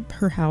 minutes from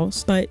her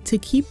house, but to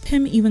keep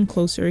him even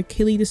closer,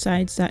 Kaylee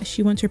decides that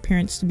she wants her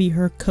parents to be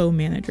her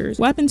co-managers.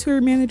 What happened to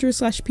her manager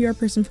slash PR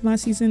person from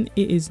last season?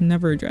 It is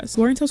never addressed.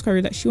 Lauren tells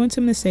Carter that she wants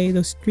him to say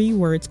those 3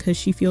 words because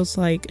she feels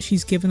like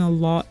she's given a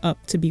lot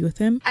up to be with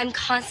him. I'm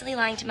constantly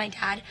lying to my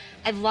dad.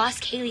 I've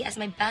lost Kaylee as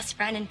my best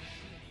friend, and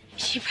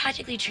she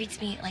practically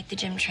treats me like the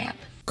gym tramp.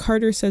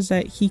 Carter says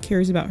that he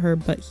cares about her,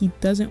 but he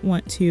doesn't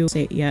want to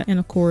say it yet. And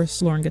of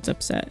course, Lauren gets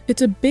upset.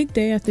 It's a big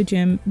day at the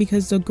gym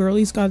because the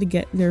girlies got to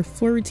get their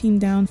floor routine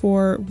down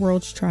for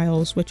World's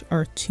Trials, which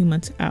are 2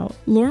 months out.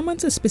 Lauren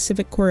wants a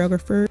specific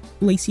choreographer,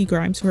 Lacey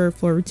Grimes, for her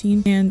floor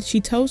routine, and she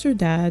tells her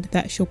dad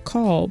that she'll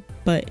call,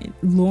 but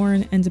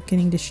Lauren ends up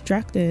getting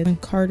distracted when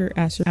Carter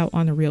asks her out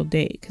on a real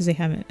date because they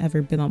haven't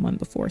ever been on one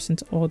before,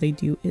 since all they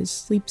do is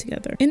sleep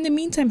together. In the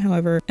meantime,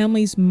 however,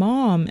 Emily's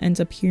mom ends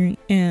up hearing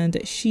and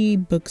she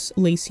books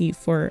Lacey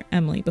for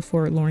Emily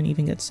before Lauren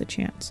even gets the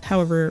chance.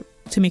 However,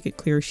 to make it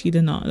clear, she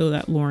did not know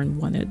that Lauren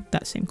wanted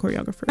that same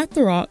choreographer. At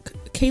the Rock,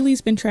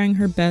 Kaylee's been trying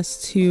her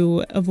best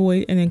to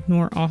avoid and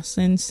ignore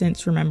Austin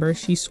since, remember,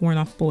 she's sworn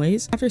off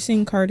boys. After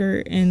seeing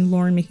Carter and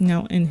Lauren making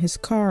out in his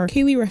car,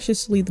 Kaylee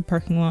rushes to leave the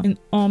parking lot and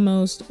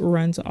almost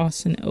runs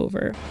Austin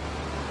over.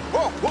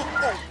 Whoa,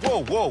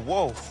 whoa, whoa, whoa,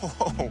 whoa,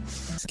 whoa.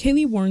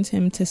 Kaylee warns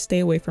him to stay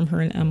away from her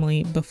and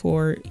Emily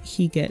before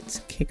he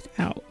gets kicked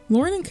out.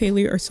 Lauren and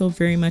Kaylee are still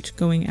very much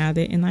going at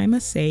it, and I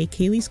must say,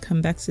 Kaylee's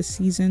comebacks this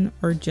season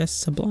are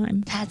just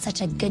sublime. I had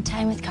such a good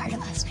time with Carter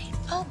last night.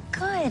 Oh,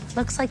 good.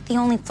 Looks like the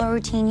only floor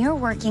routine you're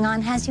working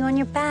on has you on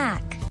your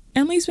back.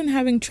 Emily's been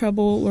having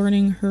trouble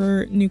learning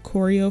her new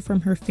choreo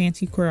from her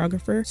fancy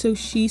choreographer, so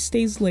she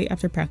stays late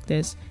after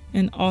practice,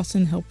 and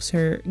Austin helps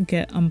her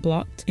get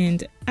unblocked,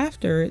 and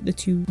after, the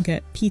two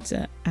get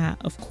pizza at,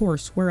 of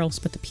course, where else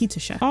but the pizza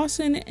shack.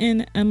 Austin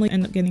and Emily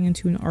end up getting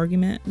into an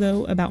argument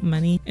though about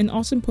money, and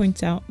Austin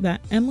points out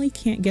that Emily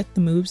can't get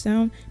the moves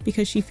down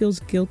because she feels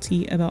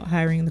guilty about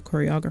hiring the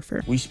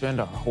choreographer. We spend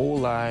our whole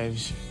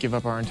lives, give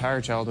up our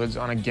entire childhoods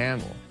on a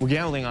gamble. We're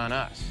gambling on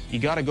us. You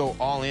gotta go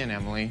all in,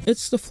 Emily.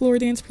 It's the floor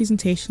dance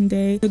presentation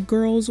day. The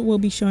girls will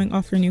be showing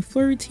off their new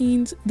floor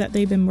routines that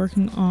they've been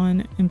working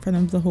on in front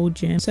of the whole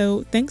gym.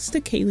 So thanks to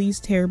Kaylee's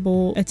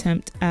terrible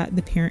attempt at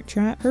the parent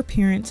trap, her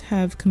parents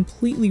have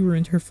completely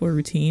ruined her floor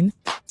routine.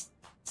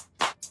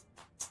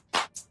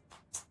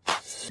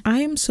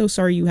 I am so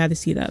sorry you had to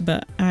see that,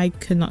 but I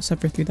could not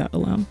suffer through that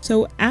alone.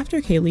 So after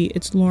Kaylee,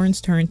 it's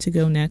Lauren's turn to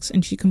go next,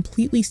 and she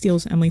completely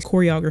steals Emily's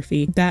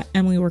choreography that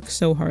Emily worked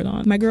so hard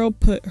on. My girl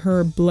put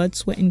her blood,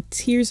 sweat, and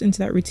tears into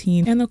that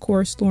routine, and of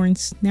course, Lauren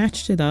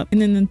snatched it up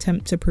in an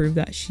attempt to prove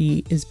that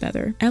she is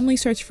better. Emily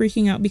starts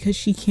freaking out because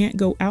she can't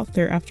go out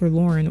there after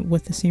Lauren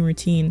with the same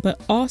routine,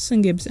 but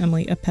Austin gives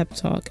Emily a pep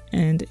talk,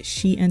 and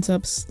she ends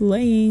up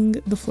slaying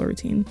the floor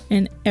routine,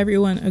 and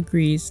everyone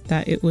agrees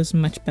that it was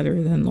much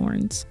better than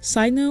Lauren's.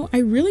 Side note, I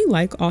really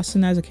like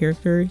Austin as a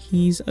character.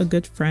 He's a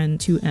good friend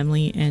to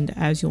Emily, and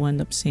as you'll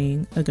end up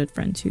seeing, a good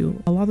friend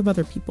to a lot of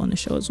other people in the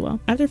show as well.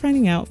 After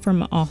finding out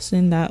from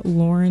Austin that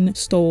Lauren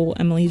stole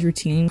Emily's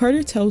routine,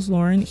 Carter tells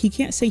Lauren he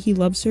can't say he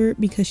loves her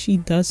because she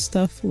does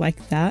stuff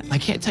like that. I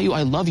can't tell you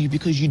I love you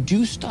because you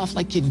do stuff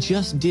like you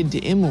just did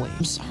to Emily.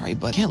 I'm sorry,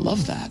 but I can't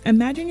love that.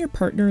 Imagine your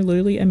partner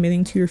literally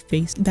admitting to your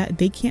face that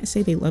they can't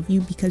say they love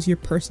you because your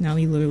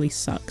personality literally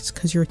sucks,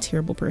 because you're a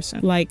terrible person.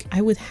 Like,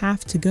 I would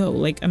have to go.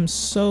 Like, I'm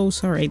so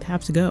sorry, I'd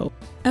have to go.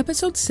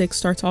 Episode 6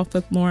 starts off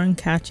with Lauren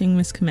catching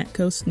Miss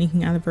Kometko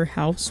sneaking out of her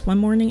house one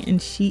morning,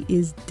 and she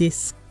is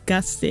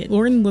disgusted.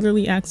 Lauren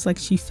literally acts like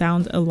she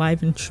found a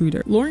live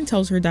intruder. Lauren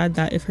tells her dad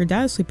that if her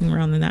dad is sleeping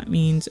around, then that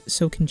means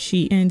so can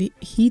she. And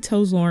he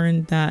tells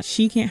Lauren that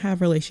she can't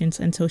have relations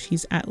until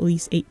she's at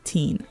least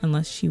 18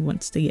 unless she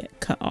wants to get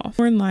cut off.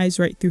 Lauren lies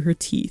right through her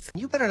teeth.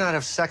 You better not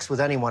have sex with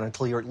anyone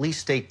until you're at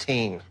least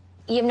 18.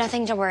 You have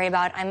nothing to worry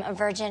about. I'm a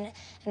virgin,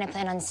 and I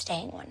plan on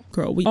staying one.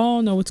 Girl, we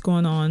all know what's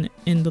going on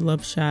in the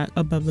love shack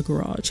above the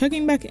garage.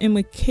 Checking back in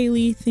with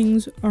Kaylee,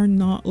 things are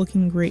not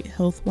looking great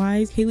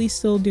health-wise. Kaylee's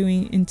still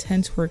doing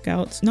intense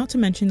workouts, not to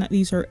mention that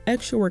these are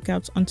extra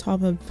workouts on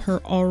top of her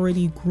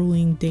already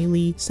grueling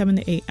daily 7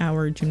 to 8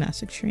 hour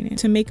gymnastics training.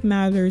 To make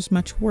matters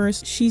much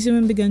worse, she's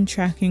even begun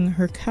tracking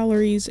her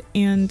calories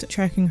and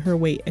tracking her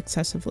weight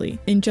excessively.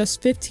 In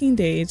just 15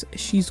 days,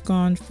 she's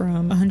gone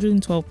from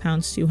 112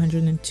 pounds to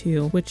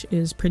 102, which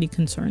is pretty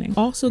concerning.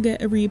 Also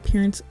get a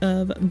reappearance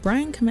of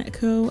Brian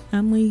Kometko,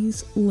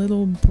 Emily's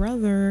little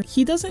brother.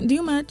 He doesn't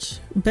do much,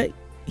 but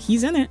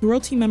he's in it. The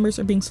Royal team members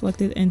are being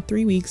selected in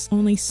 3 weeks.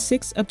 Only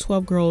 6 of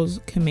 12 girls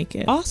can make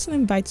it. Austin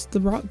invites the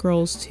Rock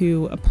girls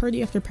to a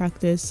party after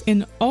practice,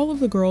 and all of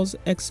the girls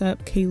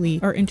except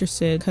Kaylee are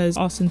interested because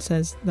Austin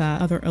says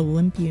that other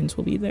Olympians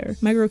will be there.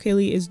 My girl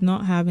Kaylee is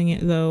not having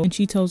it though, and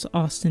she tells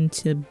Austin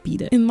to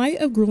beat it. In light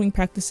of grueling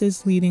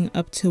practices leading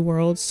up to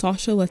Worlds,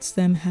 Sasha lets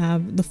them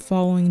have the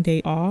following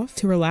day off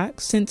to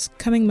relax, since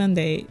coming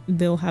Monday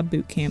they'll have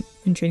boot camp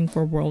and training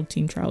for World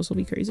team trials will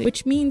be crazy,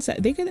 which means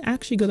that they could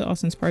actually go to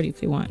Austin's party if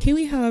they want.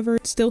 Kaylee, however,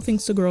 still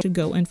thinks the girl should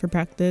go in for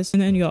practice,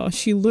 and then y'all,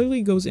 she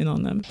literally goes in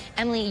on them.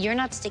 Emily, you're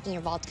not sticking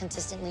your vaults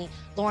consistently.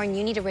 Lauren,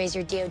 you need to raise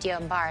your DOD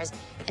on bars.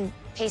 And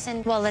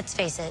Payson, well, let's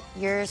face it,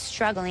 you're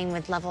struggling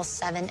with level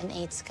 7 and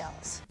 8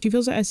 skills. She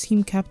feels that as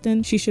team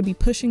captain, she should be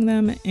pushing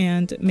them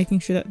and making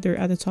sure that they're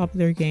at the top of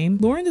their game.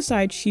 Lauren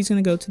decides she's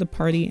gonna go to the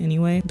party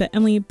anyway, but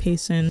Emily and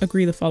Payson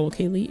agree to follow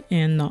Kaylee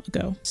and not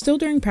go. Still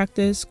during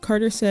practice,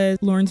 Carter says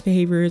Lauren's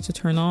behavior is a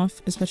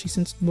turnoff, especially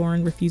since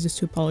Lauren refuses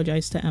to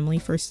apologize to Emily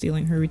for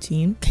stealing her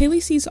routine.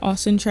 Kaylee sees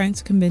Austin trying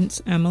to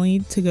convince Emily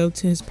to go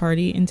to his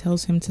party and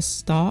tells him to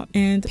stop,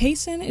 and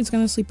Payson is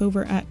gonna sleep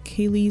over at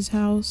Kaylee's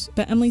house,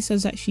 but Emily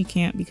says that she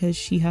can't because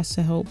she has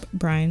to help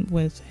Brian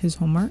with his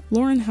homework.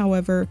 Lauren,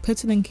 however,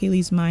 puts it in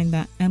Kaylee's mind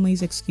that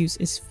Emily's excuse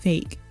is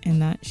fake and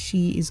that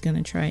she is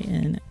gonna try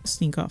and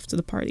sneak off to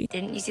the party.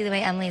 Didn't you see the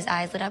way Emily's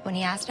eyes lit up when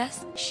he asked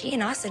us? She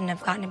and Austin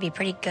have gotten to be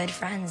pretty good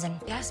friends, and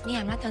if you ask me,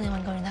 I'm not the only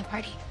one going to that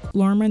party.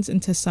 Lauren runs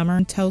into Summer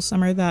and tells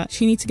Summer that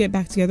she needs to get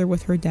back together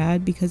with her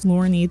dad because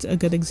Lauren needs a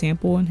good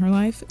example in her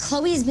life.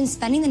 Chloe has been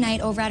spending the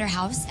night over at her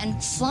house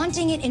and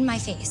flaunting it in my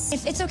face.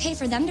 If it's okay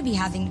for them to be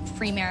having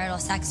premarital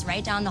sex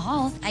right down the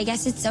hall, I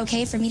guess it's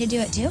okay for me to do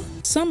it too.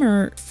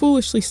 Summer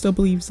foolishly still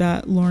believes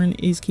that Lauren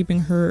is keeping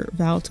her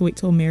vow to wait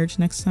till marriage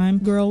next time.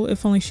 Girl,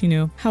 if only she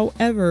knew.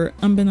 However,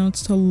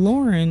 unbeknownst to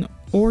Lauren,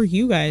 or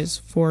you guys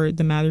for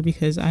the matter,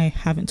 because I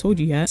haven't told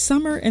you yet,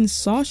 Summer and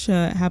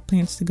Sasha have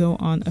plans to go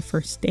on a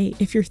first date.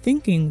 If you're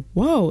thinking,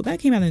 whoa, that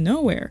came out of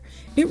nowhere,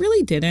 it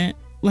really didn't.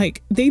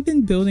 Like, they've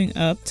been building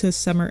up to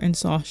Summer and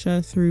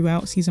Sasha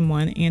throughout season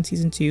 1 and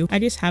season 2. I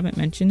just haven't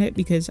mentioned it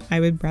because I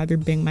would rather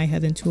bang my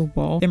head into a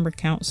wall than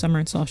recount Summer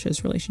and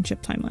Sasha's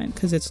relationship timeline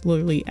because it's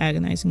literally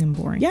agonizing and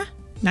boring. Yeah.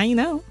 Now you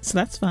know, so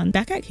that's fun.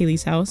 Back at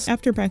Kaylee's house,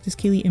 after practice,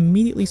 Kaylee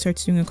immediately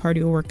starts doing a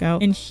cardio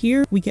workout, and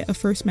here we get a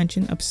first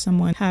mention of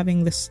someone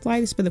having the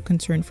slightest bit of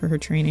concern for her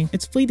training.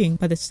 It's fleeting,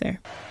 but it's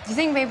there. Do you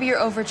think maybe you're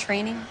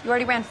overtraining? You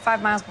already ran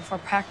 5 miles before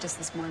practice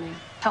this morning.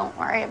 Don't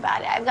worry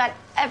about it. I've got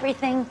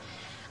everything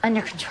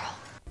under control.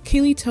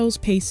 Kaylee tells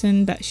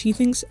Payson that she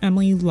thinks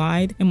Emily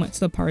lied and went to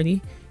the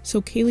party, so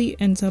Kaylee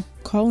ends up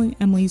calling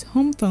Emily's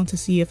home phone to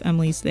see if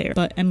Emily's there,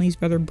 but Emily's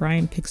brother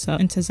Brian picks up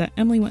and says that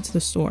Emily went to the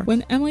store.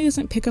 When Emily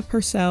doesn't pick up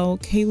her cell,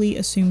 Kaylee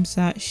assumes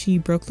that she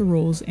broke the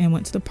rules and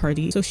went to the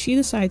party, so she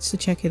decides to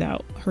check it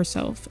out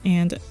herself,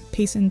 and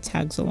Payson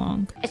tags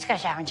along. Just gotta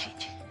shower and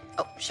change.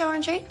 Oh, shower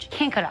and change?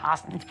 Can't go to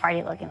Austin's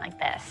party looking like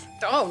this.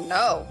 Oh,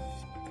 no.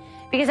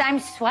 Because I'm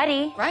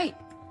sweaty. Right.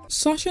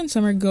 Sasha and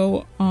Summer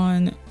go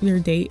on their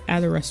date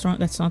at a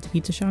restaurant that's not the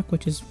Pizza Shack,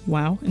 which is,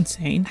 wow,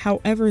 insane.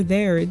 However,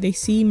 there, they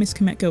see Miss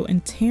Kometko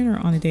and Tanner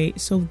on a date,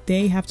 so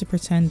they have to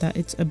pretend that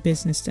it's a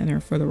business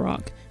dinner for The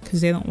Rock, because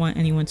they don't want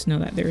anyone to know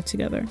that they're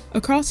together.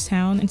 Across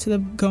town, instead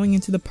of going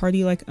into the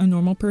party like a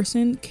normal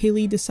person,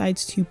 Kaylee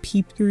decides to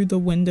peep through the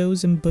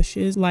windows and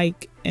bushes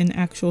like an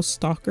actual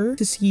stalker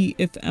to see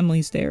if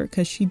Emily's there,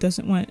 because she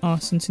doesn't want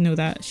Austin to know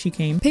that she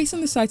came. Payson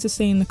decides to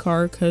stay in the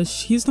car because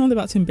she's not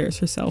about to embarrass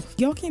herself.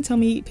 Y'all can't tell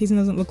me Payson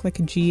doesn't look like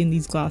a G in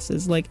these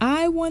glasses. Like,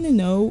 I want to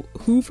know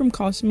who from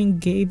costuming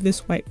gave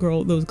this white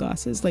girl those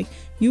glasses. Like,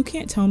 you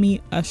can't tell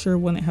me Usher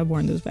wouldn't have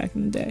worn those back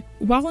in the day.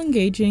 While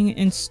engaging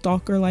in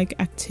stalker-like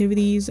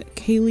activities,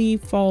 Kaylee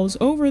falls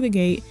over the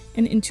gate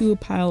and into a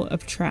pile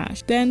of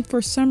trash. Then,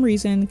 for some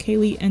reason,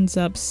 Kaylee ends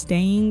up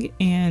staying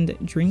and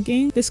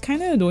drinking. This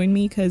kind of annoyed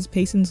me because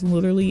Payson's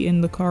literally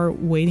in the car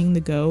waiting to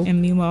go,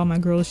 and meanwhile my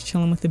girl is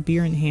chilling with a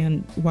beer in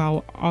hand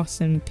while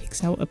Austin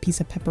picks out a piece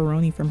of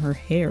pepperoni from her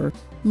hair.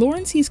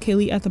 Lauren sees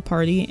Kaylee at the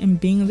party, and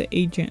being the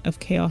agent of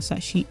chaos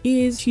that she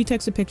is, she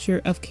takes a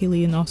picture of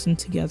Kaylee and Austin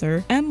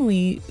together.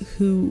 Emily,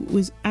 who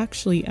was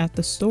actually at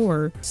the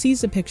store,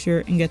 sees the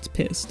picture and gets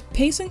pissed.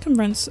 Payson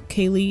confronts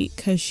Kaylee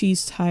because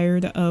she's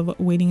tired of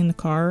waiting in the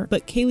car,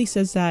 but Kaylee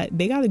says that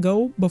they gotta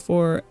go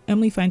before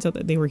Emily finds out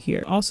that they were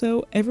here.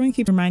 Also, everyone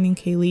keeps reminding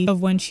Kaylee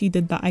of when she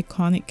did the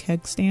iconic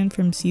keg stand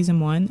from season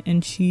 1,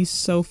 and she's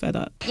so fed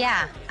up.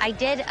 Yeah, I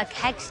did a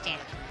keg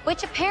stand,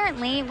 which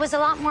apparently was a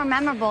lot more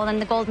memorable than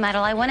the gold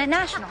medal I won at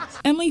Nationals.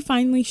 Emily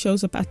finally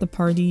shows up at the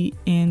party,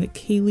 and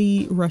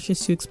Kaylee rushes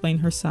to explain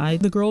her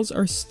side. The girls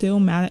are still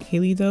mad at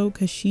Kaylee though,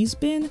 because she's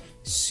been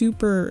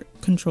super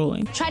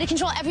controlling. Try to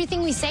control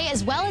everything we say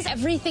as well as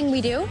everything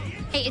we do.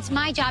 Hey, it's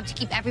my job to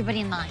keep everybody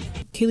in line.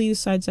 Kaylee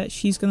decides that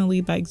she's gonna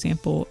lead by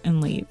example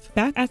and leave.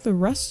 Back at the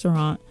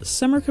restaurant,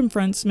 Summer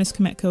confronts Miss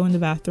Kometko in the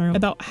bathroom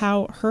about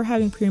how her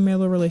having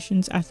premarital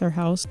relations at their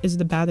house is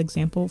the bad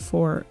example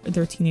for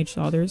their teenage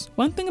daughters.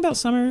 One thing about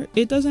Summer,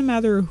 it doesn't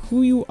matter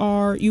who you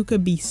are, you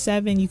could be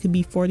 7, you could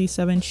be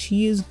 47,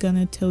 she is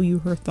gonna tell you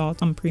her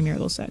thoughts on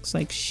premarital sex.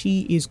 Like,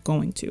 she is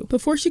going to.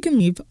 Before she can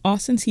leave,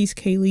 Austin sees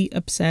Kaylee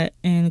upset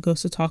and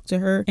goes to talk to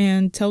her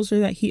and tells her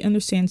that he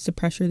understands the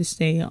pressure to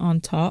stay on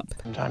top.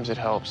 Sometimes it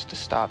helps to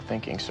stop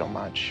thinking so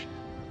much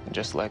and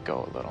just let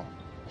go a little.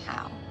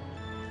 How?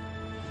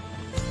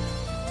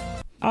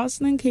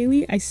 Austin and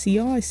Kaylee, I see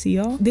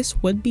y'all.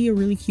 This would be a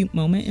really cute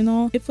moment and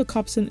all if the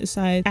cops didn't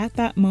decide at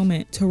that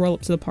moment to roll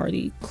up to the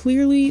party.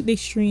 Clearly, they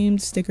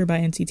streamed Sticker by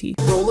NCT.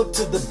 Roll up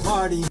to the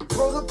party,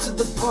 roll up to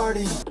the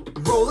party.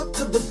 Roll up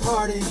to the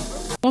party.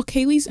 While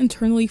Kaylee's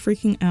internally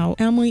freaking out,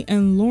 Emily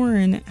and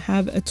Lauren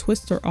have a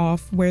twister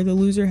off where the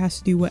loser has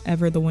to do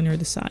whatever the winner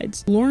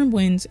decides. Lauren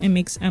wins and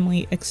makes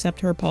Emily accept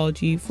her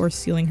apology for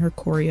stealing her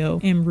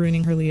choreo and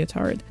ruining her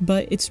leotard.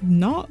 But it's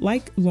not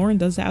like Lauren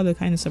does that out of the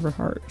kindness of her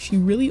heart. She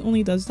really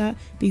only does that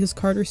because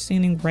Carter's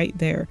standing right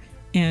there,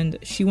 and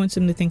she wants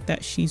him to think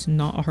that she's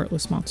not a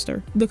heartless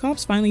monster. The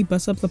cops finally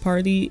bust up the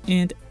party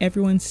and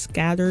everyone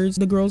scatters.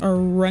 The girls are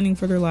running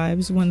for their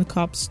lives when the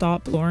cops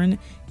stop Lauren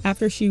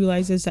after she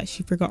realizes that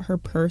she forgot her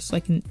purse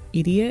like an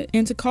idiot.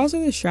 And to cause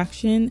a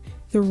distraction,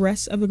 the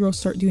rest of the girls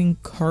start doing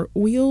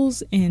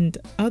cartwheels and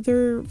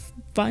other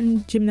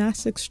fun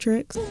gymnastics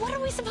tricks. Well, what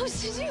are we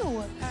supposed to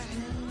do?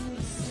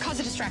 Cause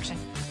a distraction.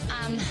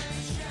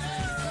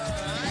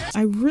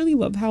 I really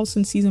love how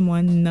since season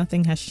 1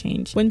 nothing has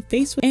changed. When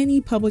faced with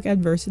any public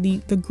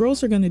adversity, the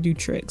girls are gonna do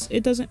tricks.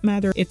 It doesn't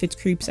matter if it's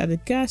creeps at a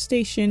gas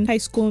station, high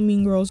school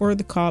mean girls, or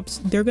the cops,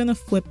 they're gonna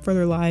flip for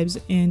their lives,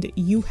 and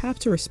you have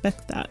to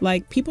respect that.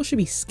 Like, people should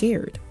be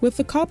scared. With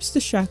the cops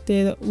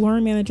distracted,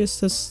 Lauren manages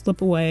to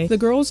slip away. The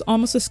girls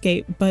almost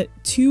escape, but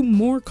 2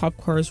 more cop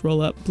cars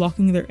roll up,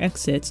 blocking their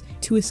exits.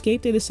 To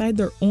escape, they decide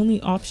their only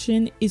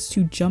option is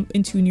to jump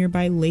into a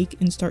nearby lake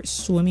and start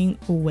swimming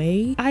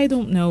away. I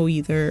don't know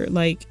either.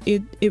 Like,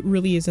 it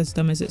really is as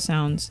dumb as it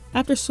sounds.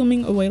 After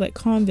swimming away like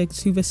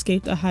convicts who've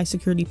escaped a high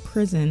security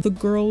prison, the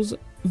girls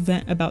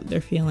vent about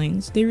their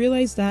feelings. They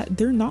realize that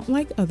they're not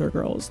like other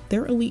girls.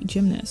 They're elite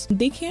gymnasts.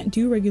 They can't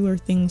do regular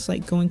things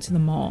like going to the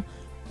mall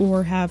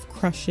or have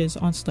crushes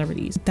on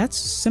celebrities. That's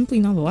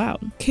simply not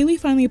allowed. Kaylee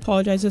finally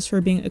apologizes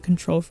for being a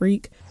control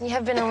freak. You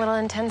have been a little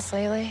intense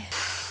lately.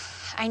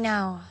 I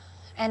know,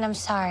 and I'm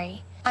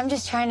sorry. I'm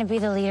just trying to be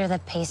the leader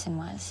that Payson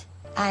was.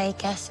 I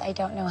guess I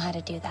don't know how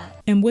to do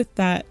that. And with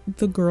that,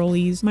 the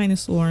girlies,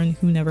 minus Lauren,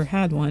 who never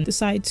had one,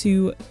 decide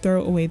to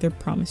throw away their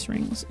promise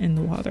rings in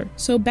the water.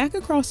 So back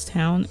across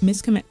town,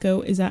 Miss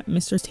Kometko is at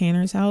Mr.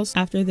 Tanner's house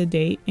after the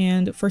date,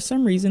 and for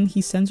some reason,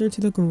 he sends her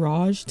to the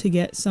garage to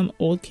get some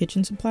old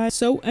kitchen supplies.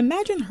 So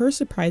imagine her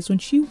surprise when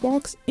she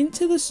walks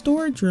into the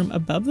storage room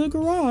above the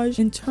garage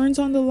and turns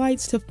on the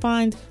lights to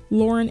find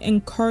Lauren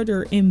and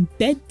Carter in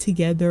bed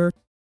together.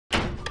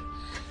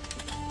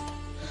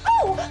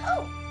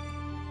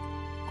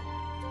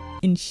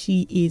 And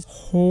she is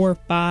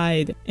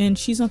horrified, and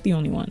she's not the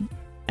only one.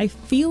 I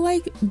feel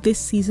like this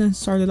season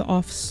started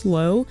off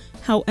slow,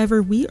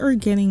 however we are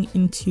getting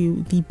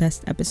into the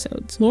best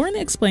episodes. Lauren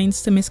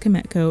explains to Miss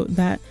Kometko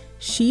that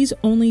she's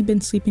only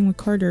been sleeping with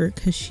Carter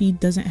because she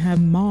doesn't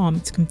have mom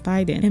to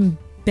confide in, and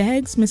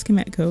begs Miss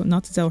Kometko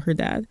not to tell her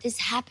dad. This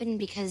happened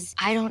because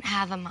I don't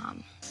have a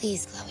mom.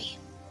 Please, Chloe.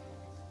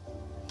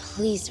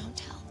 Please don't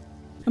tell.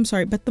 I'm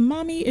sorry, but the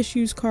mommy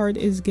issues card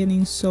is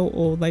getting so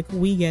old. Like,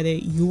 we get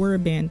it. You were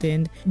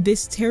abandoned.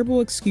 This terrible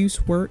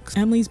excuse works.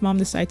 Emily's mom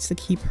decides to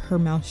keep her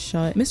mouth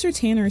shut. Mr.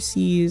 Tanner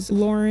sees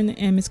Lauren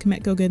and Miss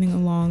Kometko getting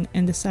along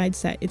and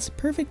decides that it's a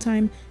perfect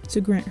time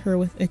to grant her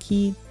with a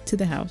key to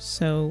the house.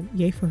 So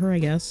yay for her, I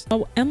guess.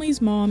 While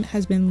Emily's mom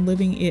has been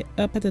living it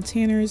up at the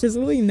Tanners, there's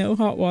literally no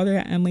hot water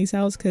at Emily's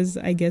house because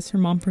I guess her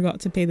mom forgot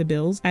to pay the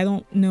bills. I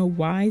don't know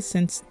why,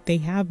 since they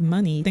have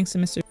money thanks to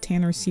Mr.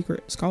 Tanner's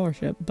secret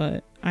scholarship,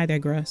 but I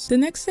digress. The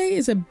next day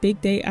is a big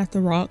day at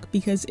The Rock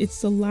because it's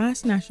the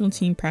last national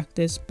team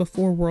practice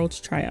before Worlds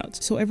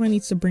tryouts, so everyone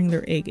needs to bring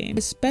their A game,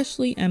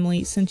 especially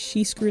Emily since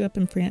she screwed up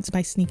in France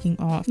by sneaking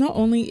off. Not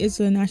only is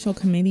the national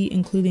committee,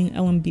 including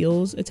Ellen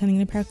Beals, attending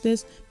the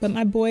practice, but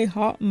my boy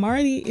Hot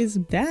Marty is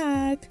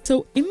back.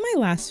 So in my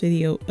last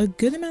video, a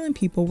good amount of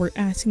people were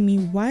asking me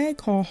why I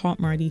call Hot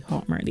Marty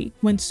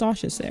when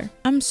Sasha's there.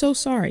 I'm so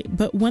sorry,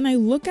 but when I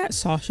look at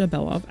Sasha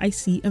Belov, I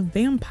see a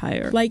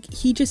vampire. Like,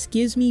 he just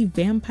gives me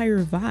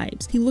vampire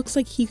vibes. He looks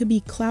like he could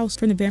be Klaus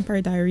from the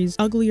Vampire Diaries'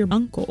 uglier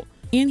uncle.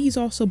 And he's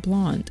also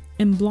blonde,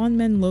 and blonde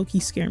men low-key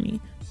scare me.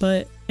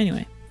 But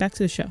anyway, back to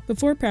the show.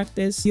 Before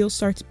practice, Beal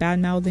starts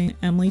bad-mouthing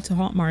Emily to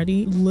Hot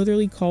Marty,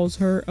 literally calls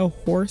her a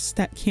horse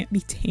that can't be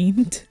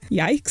tamed.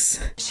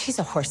 Yikes. She's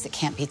a horse that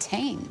can't be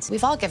tamed.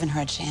 We've all given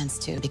her a chance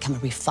to become a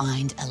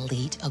refined,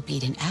 elite,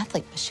 obedient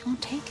athlete, but she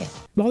won't take it.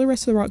 While the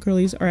rest of the Rock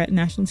girlies are at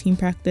national team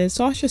practice,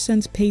 Sasha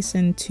sends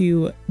Payson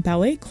to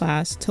ballet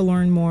class to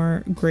learn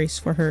more grace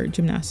for her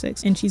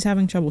gymnastics, and she's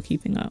having trouble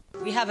keeping up.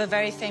 We have a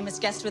very famous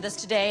guest with us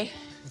today.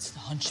 It's the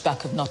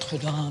Hunchback of Notre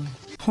Dame.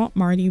 Hot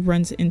Marty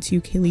runs into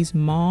Kaylee's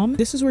mom.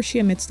 This is where she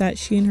admits that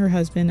she and her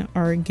husband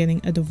are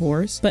getting a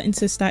divorce, but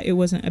insists that it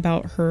wasn't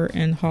about her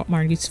and Hot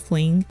Marty's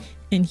fling.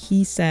 And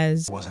he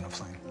says, It wasn't a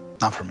fling.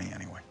 Not for me,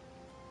 anyway.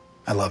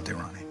 I loved it,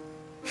 Ronnie.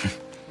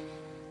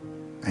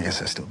 I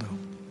guess I still do.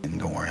 And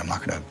don't worry, I'm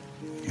not gonna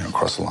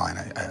cross the line.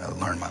 I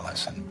learned my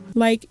lesson.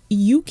 Like,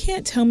 you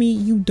can't tell me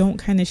you don't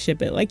kind of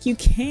ship it. Like, you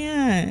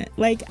can't.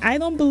 Like, I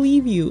don't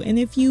believe you. And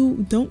if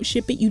you don't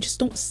ship it, you just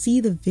don't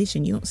see the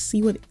vision. You don't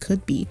see what it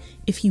could be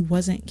if he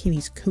wasn't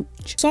Kaylee's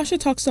coach. Sasha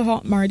talks to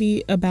Hot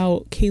Marty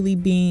about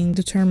Kaylee being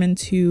determined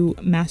to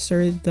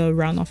master the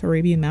round off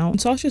Arabian Mount.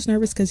 And Sasha's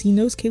nervous because he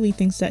knows Kaylee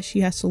thinks that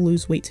she has to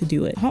lose weight to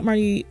do it. Hot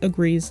Marty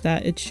agrees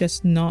that it's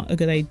just not a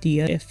good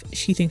idea if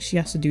she thinks she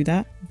has to do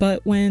that.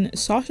 But when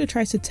Sasha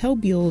tries to tell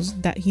Beals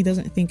that he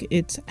doesn't think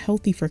it's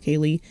healthy for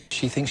Kaylee,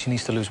 she thinks she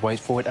needs to lose weight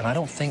for it, and I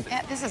don't think...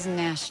 Yeah, this is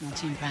national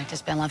team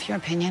practice, Bella. If your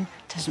opinion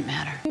doesn't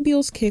matter.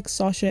 Beals kicks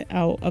Sasha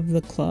out of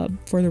the club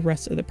for the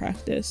rest of the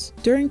practice.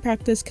 During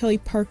practice, Kelly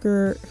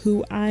Parker,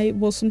 who I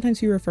will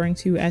sometimes be referring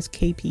to as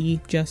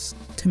KP just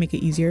to make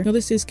it easier,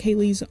 notices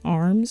Kaylee's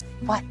arms.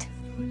 What?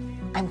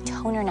 I'm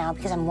toner now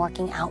because I'm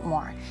working out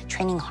more,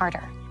 training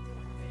harder.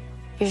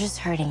 You're just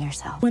hurting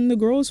yourself. When the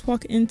girls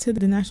walk into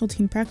the national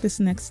team practice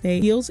the next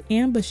day, Beals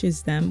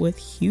ambushes them with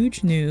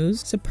huge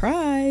news.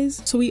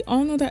 Surprise! So we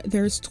all know that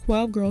there's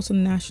 12 girls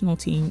on the national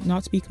team,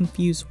 not to be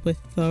confused with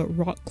the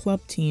Rock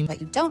Club team.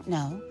 What you don't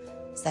know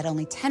is that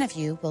only 10 of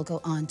you will go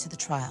on to the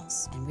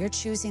trials. And we're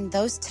choosing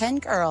those 10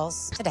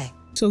 girls today.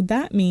 So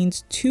that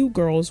means 2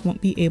 girls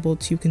won't be able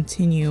to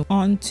continue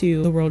on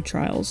to the World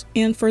Trials.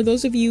 And for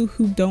those of you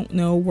who don't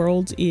know,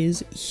 Worlds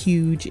is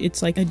huge.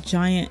 It's like a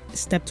giant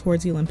step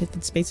towards the Olympics.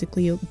 It's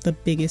basically the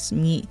biggest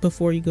meet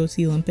before you go to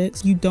the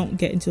Olympics. You don't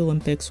get into the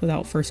Olympics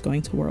without first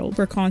going to World.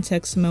 For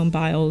context, Simone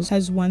Biles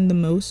has won the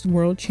most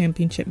World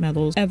Championship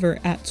medals ever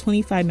at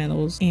 25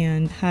 medals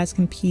and has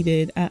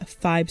competed at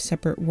 5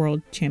 separate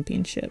World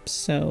Championships.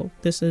 So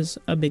this is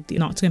a big deal,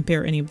 not to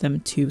compare any of them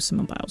to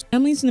Simone Biles.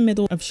 Emily's in the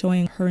middle of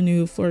showing her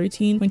new floor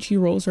routine when she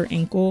rolls her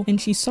ankle,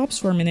 and she stops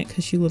for a minute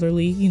because she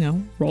literally,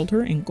 rolled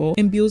her ankle,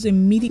 and Beals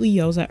immediately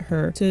yells at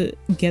her to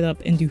get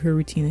up and do her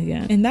routine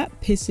again. And that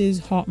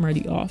pisses Hot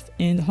Marty off,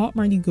 and Hot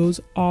Marty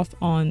goes off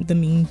on the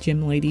mean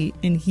gym lady,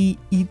 and he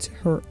eats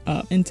her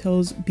up and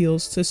tells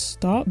Beals to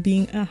stop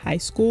being a high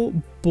school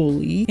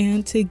bully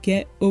and to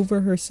get over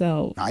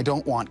herself. I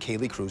don't want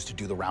Kaylee Cruz to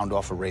do the round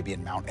off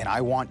Arabian Mount, and I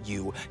want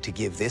you to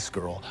give this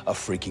girl a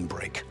freaking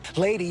break.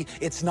 Lady,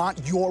 it's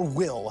not your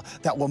will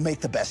that will make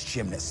the best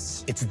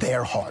gymnasts. It's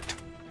their heart.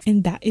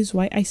 And that is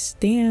why I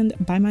stand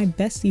by my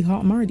bestie,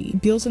 Hot Marty.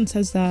 Beals then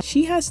says that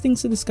she has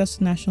things to discuss with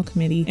the National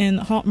Committee, and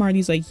Hot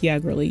Marty's like, yeah,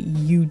 girly,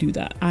 you do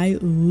that. I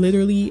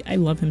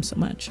love him so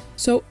much.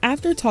 So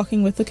after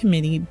talking with the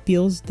committee,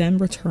 Beals then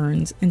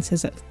returns and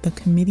says that the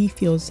committee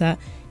feels that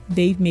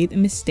they've made a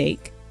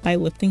mistake by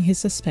lifting his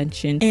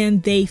suspension,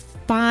 and they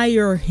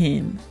fire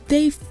him.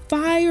 They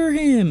fire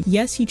him.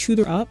 Yes, he chewed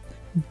her up,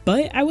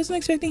 but I wasn't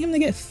expecting him to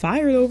get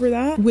fired over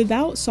that.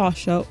 Without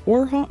Sasha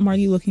or Hot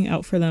Marty looking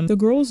out for them, the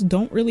girls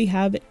don't really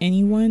have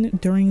anyone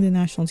during the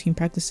national team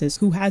practices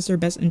who has their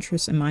best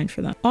interests in mind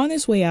for them. On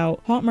his way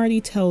out, Hot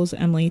Marty tells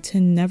Emily to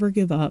never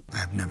give up.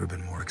 I've never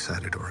been more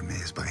excited or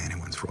amazed by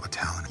anyone's raw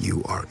talent.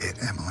 You are it,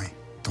 Emily.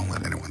 Don't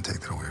let anyone take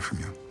that away from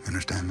you.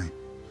 Understand me?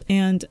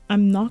 And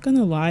I'm not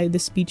gonna lie,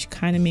 this speech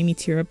kind of made me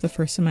tear up the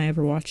first time I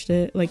ever watched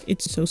it. Like,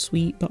 it's so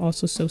sweet, but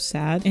also so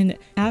sad. And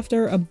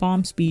after a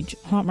bomb speech,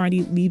 Hot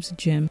Marty leaves the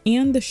gym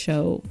and the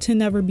show to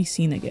never be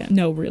seen again.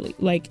 No, really.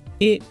 Like,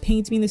 it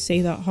pains me to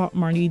say that Hot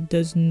Marty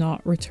does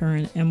not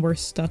return, and we're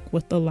stuck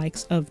with the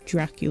likes of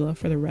Dracula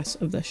for the rest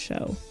of the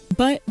show.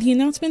 But the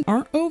announcements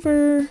aren't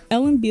over.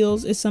 Ellen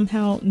Beals is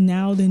somehow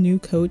now the new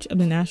coach of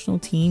the national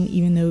team,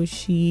 even though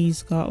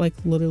she's got like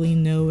literally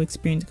no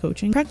experience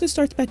coaching. Practice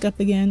starts back up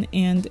again,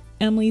 and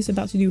Emily's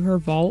about to do her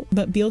vault,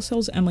 but Beals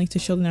tells Emily to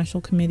show the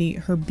national committee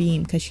her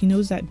beam because she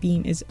knows that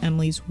beam is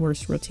Emily's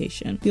worst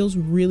rotation. Beals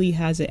really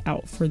has it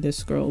out for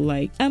this girl.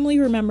 Like, Emily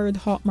remembered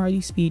Hot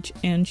Marty's speech,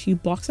 and she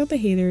blocks out the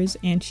haters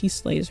and she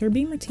slays her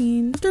beam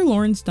routine. After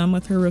Lauren's done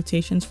with her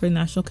rotations for the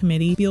national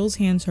committee, Beals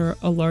hands her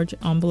a large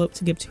envelope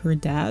to give to her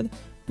dad.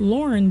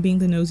 Lauren, being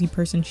the nosy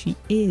person she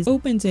is,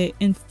 opens it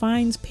and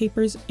finds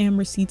papers and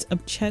receipts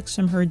of checks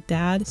from her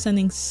dad,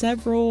 sending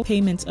several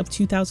payments of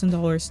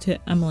 $2,000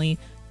 to Emily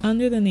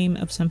under the name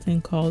of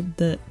something called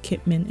the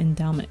Kipman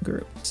Endowment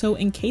Group. So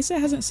in case it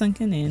hasn't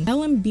sunken in,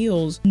 Ellen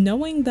Beals,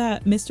 knowing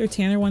that Mr.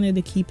 Tanner wanted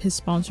to keep his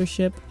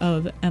sponsorship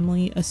of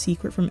Emily a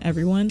secret from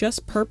everyone,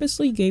 just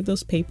purposely gave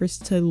those papers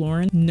to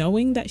Lauren,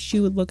 knowing that she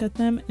would look at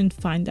them and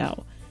find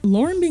out.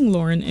 Lauren, being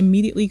Lauren,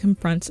 immediately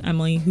confronts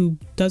Emily, who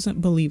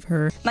doesn't believe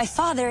her. My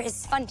father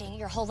is funding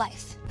your whole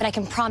life, but I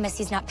can promise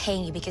he's not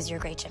paying you because you're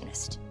a great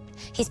gymnast.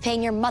 He's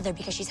paying your mother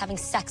because she's having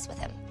sex with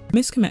him.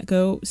 Miss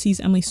Kometko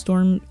sees Emily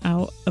storm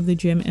out of the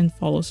gym and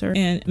follows her,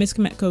 and Miss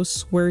Kometko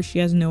swears she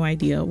has no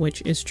idea,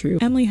 which is true.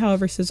 Emily,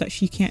 however, says that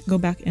she can't go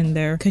back in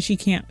there because she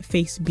can't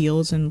face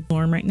Beals and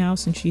Lauren right now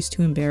since she's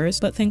too embarrassed,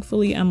 but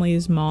thankfully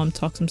Emily's mom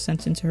talks some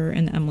sense into her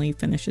and Emily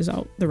finishes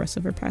out the rest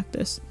of her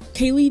practice.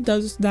 Kaylee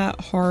does that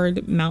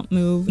hard mount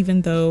move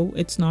even though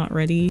it's not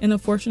ready, and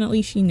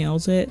unfortunately she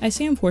nails it. I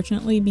say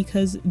unfortunately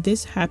because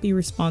this happy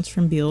response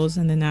from Beals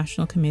and the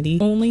national committee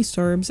only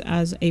serves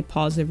as a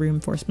positive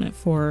reinforcement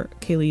for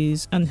Kaylee's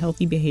Kaylee's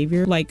unhealthy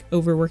behavior, like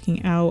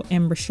overworking out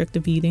and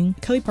restrictive eating.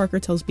 Kelly Parker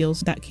tells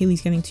Beals that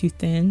Kaylee's getting too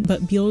thin,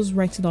 but Beals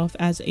writes it off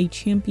as a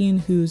champion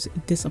who's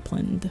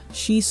disciplined.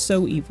 She's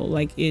so evil,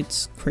 like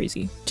it's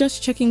crazy.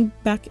 Just checking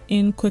back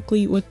in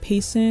quickly with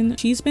Payson.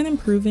 She's been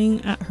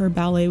improving at her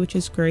ballet, which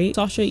is great.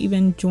 Sasha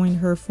even joined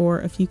her for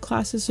a few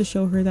classes to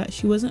show her that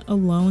she wasn't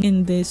alone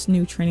in this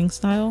new training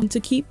style. And to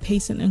keep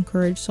Payson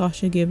encouraged,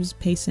 Sasha gives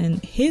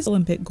Payson his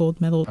Olympic gold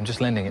medal. I'm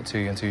just lending it to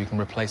you until you can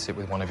replace it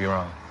with one of your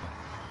own.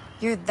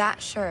 You're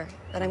that sure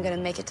that I'm gonna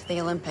make it to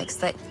the Olympics,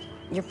 that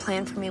your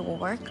plan for me will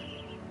work?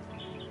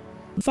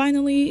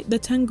 Finally, the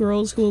 10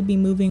 girls who will be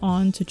moving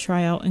on to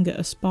try out and get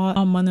a spot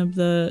on one of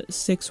the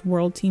 6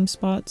 world team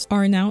spots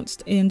are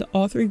announced, and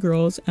all 3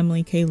 girls,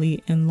 Emily,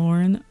 Kaylee, and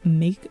Lauren,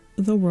 make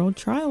the world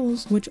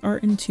trials, which are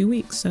in 2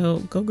 weeks, so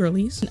go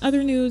girlies. In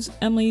other news,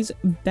 Emily's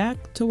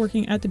back to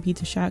working at the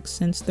Pizza Shack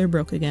since they're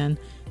broke again.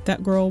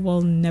 That girl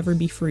will never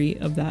be free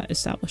of that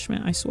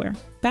establishment, I swear.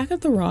 Back at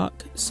the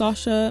Rock,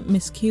 Sasha,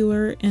 Miss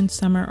Keeler, and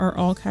Summer are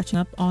all catching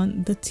up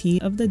on the tea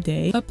of the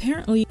day.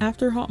 Apparently,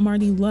 after Hot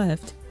Marty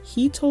left,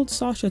 he told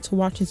Sasha to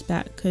watch his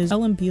back because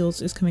Ellen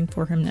Beals is coming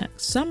for him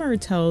next. Summer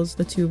tells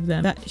the two of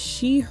them that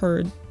she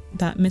heard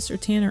that Mr.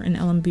 Tanner and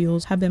Ellen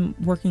Beals have been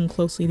working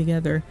closely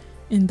together.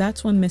 And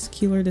that's when Miss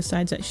Keeler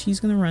decides that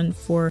she's going to run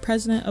for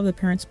president of the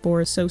parents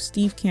board so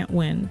Steve can't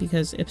win,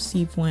 because if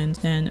Steve wins,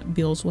 then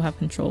Beals will have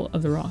control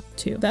of the Rock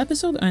too. The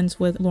episode ends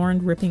with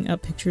Lauren ripping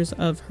up pictures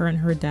of her and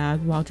her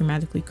dad while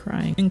dramatically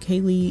crying, and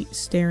Kaylee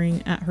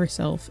staring at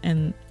herself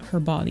and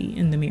her body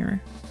in the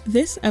mirror.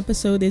 This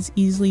episode is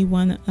easily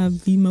one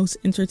of the most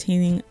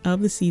entertaining of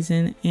the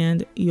season,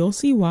 and you'll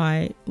see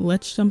why.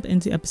 Let's jump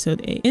into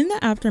episode 8. In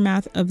the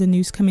aftermath of the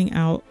news coming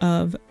out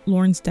of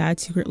Lauren's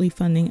dad secretly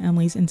funding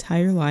Emily's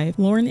entire life,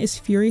 Lauren is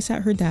furious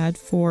at her dad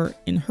for,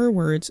 in her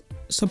words,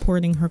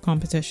 supporting her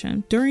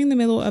competition. During the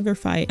middle of their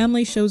fight,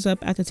 Emily shows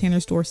up at the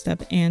Tanner's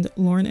doorstep and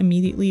Lauren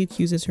immediately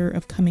accuses her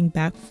of coming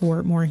back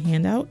for more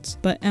handouts,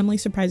 but Emily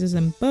surprises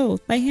them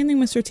both by handing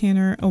Mr.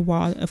 Tanner a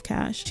wad of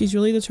cash. She's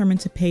really determined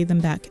to pay them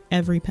back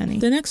every penny.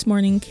 The next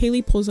morning,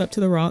 Kaylee pulls up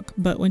to the Rock,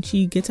 but when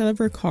she gets out of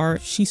her car,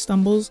 she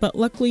stumbles, but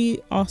luckily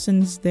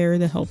Austin's there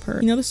to help her.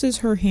 He notices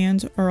her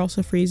hands are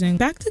also freezing.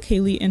 Back to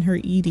Kaylee and her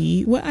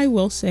ED. What I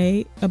will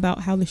say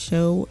about how the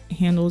show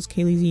handles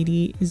Kaylee's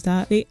ED is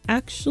that they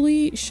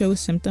actually show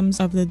symptoms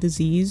of the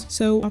disease.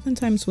 So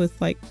oftentimes with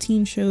like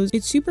teen shows,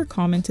 it's super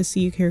common to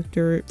see a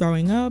character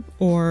throwing up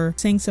or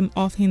saying some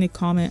offhanded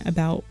comment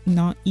about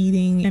not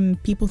eating,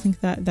 and people think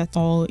that that's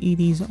all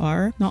EDs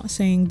are. Not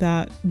saying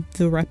that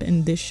the rep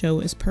in this show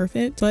is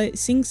perfect, but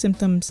seeing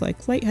symptoms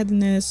like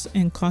lightheadedness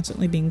and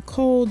constantly being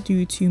cold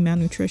due to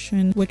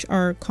malnutrition, which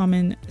are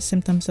common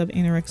symptoms of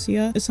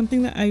anorexia, is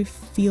something that I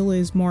feel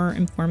is more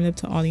informative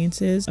to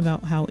audiences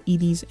about how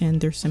EDs and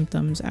their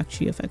symptoms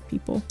actually affect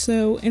people.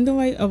 So in the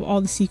light of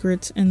all the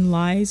secrets and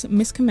lies,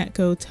 Miss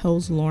Kometko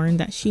tells Lauren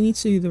that she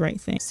needs to do the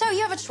right thing. So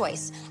you have a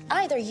choice.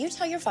 Either you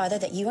tell your father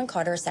that you and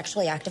Carter are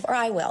sexually active, or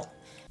I will.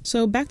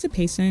 So back to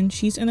Payson.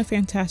 She's in a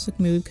fantastic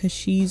mood because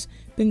she's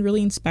been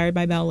really inspired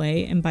by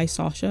ballet and by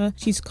Sasha.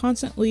 She's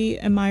constantly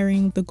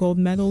admiring the gold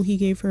medal he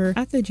gave her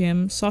at the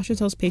gym. Sasha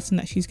tells Payson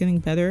that she's getting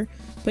better,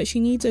 but she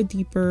needs a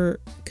deeper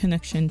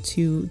connection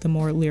to the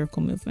more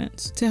lyrical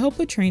movements. To help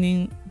with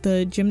training,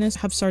 the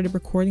gymnasts have started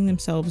recording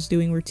themselves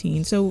doing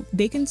routines so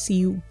they can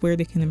see where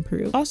they can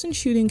improve. Austin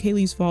shooting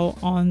Kaylee's vault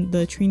on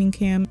the training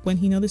cam when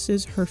he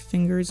notices her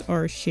fingers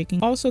are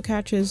shaking. Also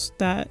catches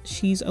that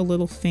she's a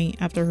little faint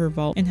after her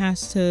vault and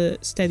has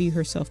to steady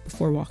herself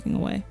before walking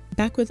away.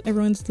 Back with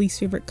everyone's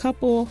least favorite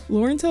couple,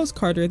 Lauren tells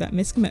Carter that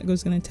Miss Kometko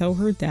is going to tell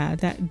her dad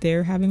that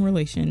they're having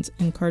relations,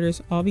 and Carter's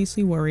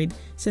obviously worried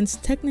since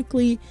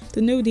technically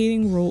the no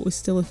dating rule is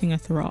still a thing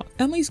at the Rock.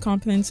 Emily's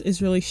confidence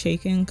is really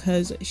shaken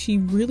because she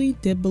really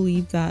did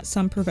believe that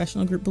some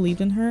professional group believed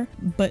in her,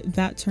 but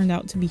that turned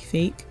out to be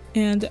fake.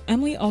 And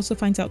Emily also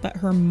finds out that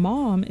her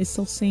mom is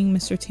still seeing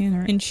Mr.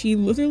 Tanner, and she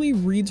literally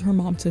reads her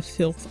mom to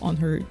filth on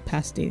her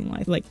past dating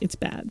life. Like, it's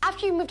bad.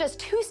 After you moved us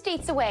 2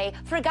 states away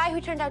for a guy who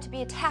turned out to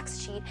be a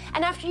tax cheat,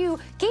 and after you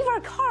gave our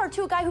car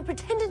to a guy who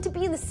pretended to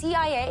be in the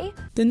CIA.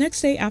 The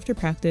next day after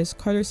practice,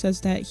 Carter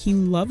says that he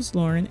loves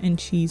Lauren, and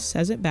she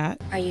says it back.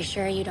 Are you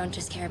sure you don't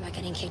just care about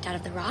getting kicked out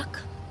of the Rock?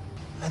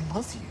 I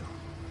love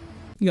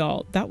you.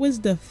 Y'all, that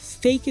was the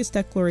fakest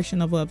declaration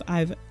of love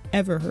I've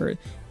ever heard.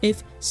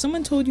 If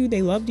someone told you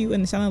they loved you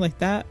and it sounded like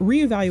that,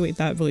 reevaluate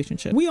that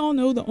relationship. We all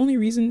know the only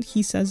reason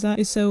he says that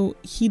is so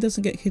he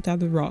doesn't get kicked out of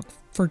the Rock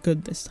for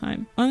good this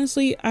time.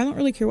 Honestly, I don't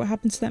really care what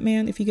happens to that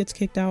man. If he gets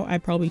kicked out, I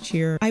probably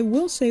cheer. I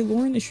will say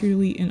Lauren is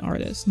truly an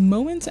artist.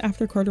 Moments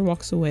after Carter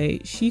walks away,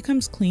 she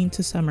comes clean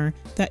to Summer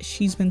that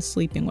she's been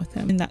sleeping with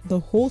him and that the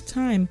whole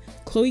time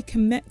Chloe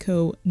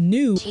Kometko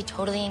knew. She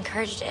totally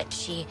encouraged it.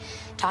 She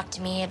talked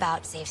to me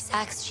about safe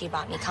sex. She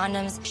bought me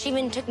condoms. She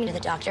even took me to the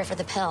doctor for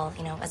the pill,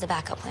 you know, as a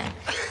backup plan.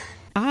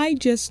 I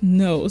just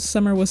know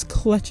Summer was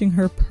clutching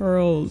her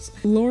pearls.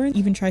 Lauren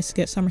even tries to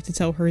get Summer to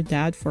tell her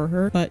dad for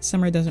her, but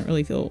Summer doesn't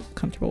really feel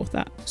comfortable with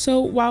that. So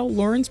while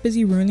Lauren's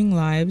busy ruining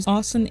lives,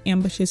 Austin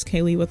ambushes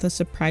Kaylee with a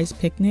surprise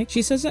picnic.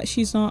 She says that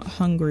she's not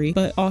hungry,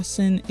 but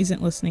Austin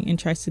isn't listening and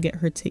tries to get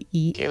her to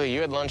eat. Kaylee,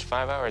 you had lunch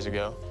 5 hours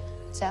ago.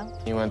 So?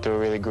 You went through a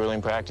really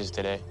grueling practice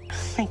today.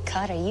 Oh my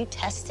God, are you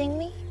testing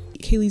me?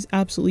 Kaylee's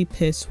absolutely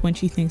pissed when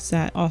she thinks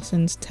that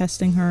Austin's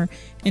testing her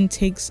and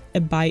takes a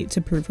bite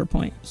to prove her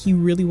point. He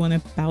really went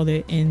about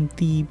it in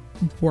the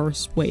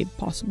worst way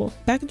possible.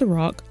 Back at the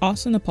Rock,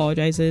 Austin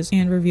apologizes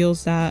and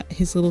reveals that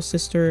his little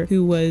sister,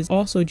 who was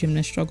also a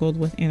gymnast, struggled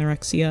with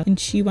anorexia, and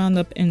she wound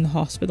up in the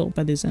hospital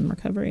but is in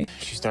recovery.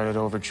 She started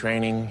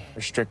overtraining,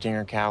 restricting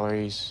her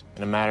calories.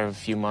 In a matter of a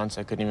few months,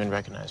 I couldn't even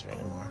recognize her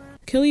anymore.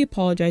 Kaylee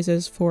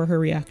apologizes for her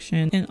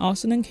reaction, and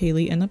Austin and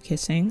Kaylee end up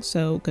kissing,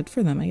 so good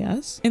for them, I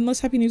guess. In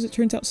less happy news, it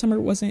turns out Summer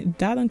wasn't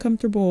that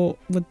uncomfortable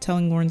with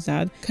telling Lauren's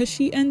dad, because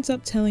she ends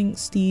up telling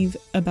Steve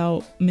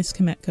about Miss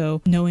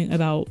Kometko knowing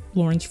about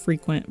Lauren's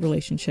frequent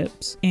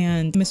relationships,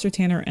 and Mr.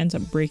 Tanner ends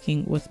up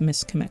breaking with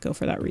Miss Kometko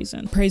for that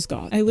reason. Praise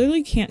God. I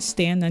literally can't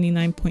stand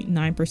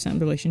 99.9%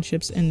 of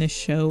relationships in this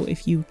show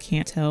if you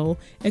can't tell,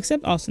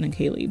 except Austin and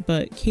Kaylee,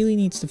 but Kaylee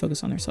needs to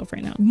focus on herself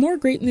right now. More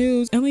great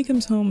news. Emily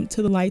comes home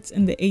to the lights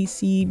and the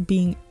AC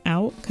being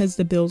out because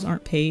the bills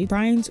aren't paid.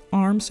 Brian's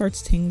arm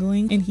starts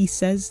tingling and he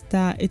says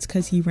that it's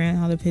because he ran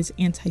out of his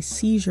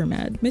anti-seizure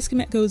med. Miss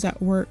Kometko is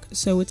at work,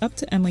 so it's up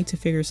to Emily to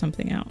figure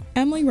something out.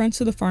 Emily runs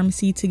to the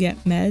pharmacy to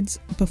get meds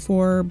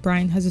before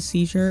Brian has a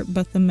seizure,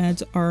 but the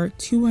meds are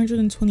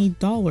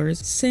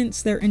 $220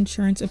 since their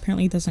insurance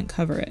apparently doesn't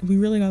cover it. We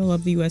really gotta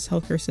love the US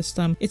healthcare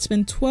system. It's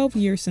been 12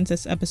 years since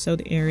this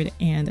episode aired,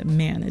 and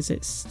man, is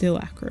it still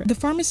accurate. The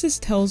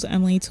pharmacist tells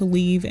Emily to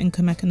leave and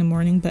come back in the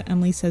morning, but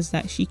Emily says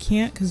that she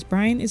can't because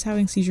Brian is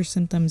having seizure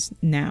symptoms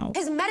now.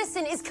 His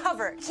medicine is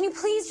covered. Can you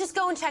please just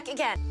go and check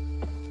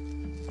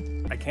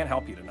again? I can't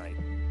help you tonight.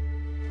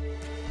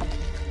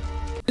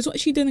 Is what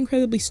she did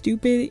incredibly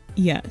stupid?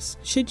 Yes.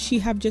 Should she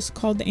have just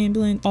called the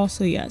ambulance?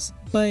 Also yes.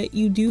 But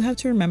you do have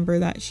to remember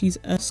that she's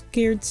a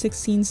scared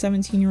 16,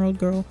 17-year-old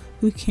girl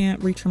who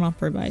can't reach her mom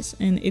for advice.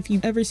 And if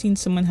you've ever seen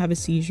someone have a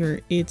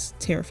seizure, it's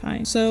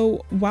terrifying.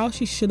 So while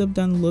she should have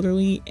done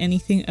literally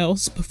anything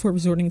else before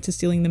resorting to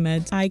stealing the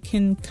meds, I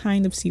can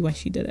kind of see why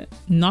she did it.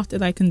 Not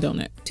that I condone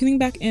it. Tuning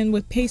back in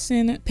with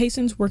Payson.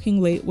 Payson's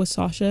working late with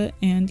Sasha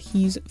and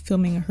he's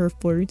filming her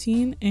floor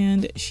routine,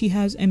 and she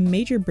has a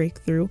major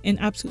breakthrough and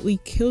absolutely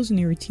kills a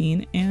new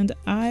routine, and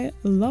I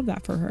love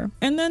that for her.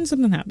 And then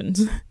something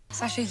happens.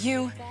 Sasha,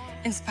 you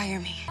inspire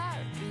me.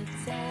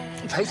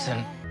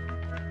 Payson.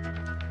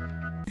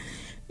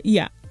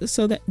 Yeah,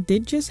 so that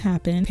did just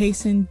happen.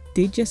 Payson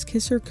did just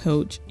kiss her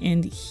coach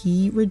and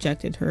he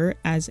rejected her,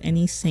 as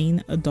any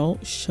sane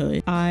adult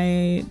should.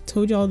 I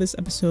told y'all this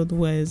episode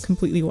was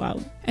completely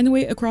wild.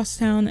 Anyway, across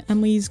town,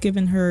 Emily's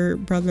given her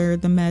brother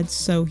the meds,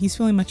 so he's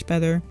feeling much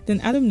better.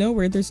 Then out of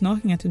nowhere, there's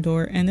knocking at the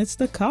door and it's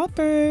the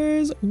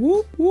coppers.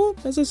 Whoop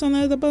whoop, that's the son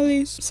of the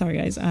police. Sorry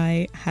guys,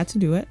 I had to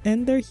do it.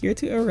 And they're here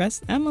to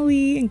arrest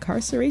Emily.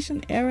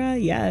 Incarceration era,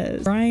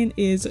 yes. Brian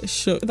is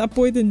shook. That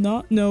boy did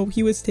not know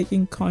he was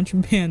taking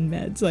contraband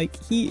meds.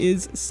 Like, he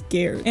is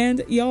scared.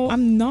 And y'all,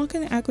 I'm not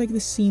gonna act like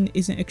this scene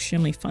isn't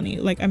extremely funny.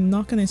 Like, I'm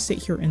not gonna sit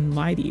here and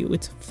lie to you.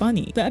 It's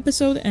funny. The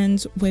episode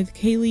ends with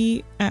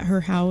Kaylee at her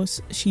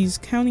house. She's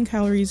counting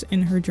calories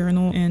in her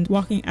journal and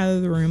walking out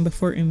of the room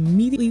before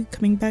immediately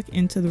coming back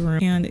into the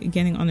room and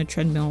getting on a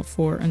treadmill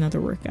for another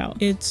workout.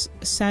 It's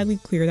sadly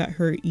clear that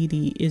her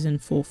ED is in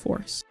full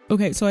force.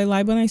 Okay, so I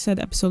lied when I said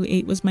episode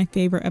 8 was my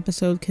favorite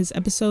episode, because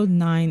episode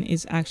 9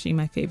 is actually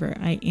my favorite.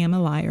 I am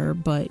a liar,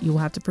 but you'll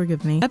have to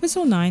forgive me.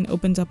 Episode 9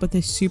 opens up with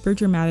this super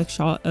dramatic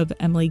shot of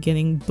Emily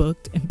getting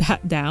booked and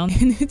pat down,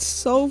 and it's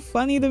so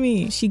funny to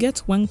me. She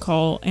gets one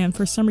call, and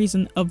for some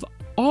reason, of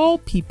all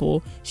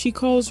people, she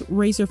calls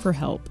Razor for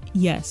help.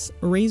 Yes,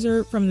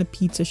 Razor from the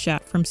Pizza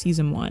Shack from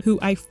season 1, who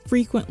I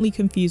frequently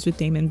confuse with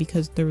Damon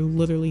because they're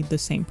literally the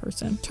same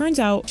person. Turns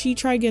out she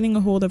tried getting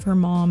a hold of her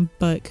mom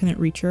but couldn't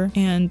reach her,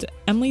 and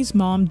Emily's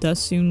mom does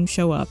soon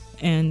show up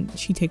and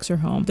she takes her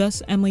home.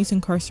 Thus, Emily's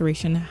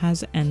incarceration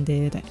has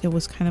ended. It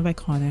was kind of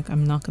iconic,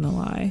 I'm not gonna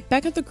lie.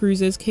 Back at the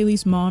cruises,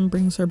 Kaylee's mom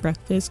brings her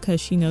breakfast because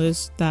she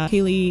noticed that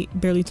Kaylee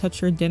barely touched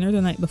her dinner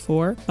the night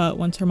before, but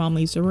once her mom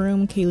leaves the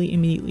room, Kaylee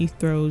immediately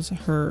throws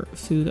her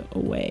food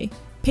away.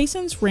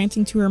 Payson's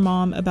ranting to her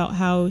mom about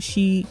how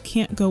she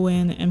can't go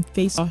in and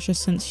face Sasha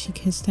since she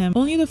kissed him,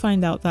 only to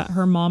find out that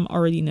her mom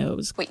already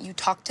knows. Wait, you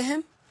talked to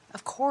him?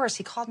 Of course,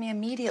 he called me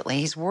immediately.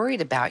 He's worried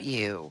about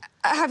you.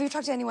 Have you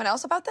talked to anyone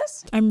else about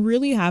this? I'm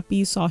really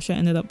happy Sasha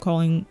ended up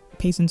calling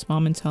Payson's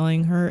mom and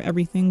telling her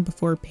everything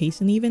before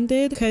Payson even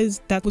did,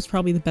 because that was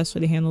probably the best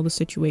way to handle the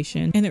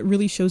situation. And it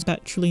really shows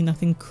that truly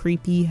nothing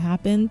creepy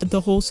happened.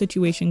 The whole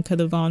situation could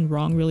have gone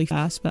wrong really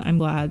fast, but I'm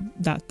glad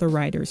that the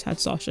writers had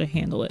Sasha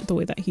handle it the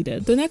way that he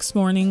did. The next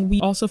morning, we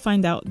also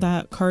find out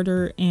that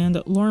Carter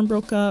and Lauren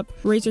broke up.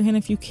 Raise your hand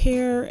if you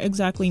care.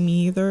 Exactly,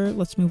 me either.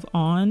 Let's move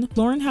on.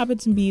 Lauren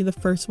happens to be the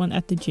first one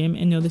at the gym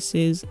and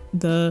notices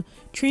the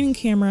training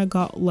camera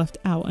got left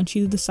out, and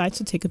she decides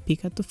to take a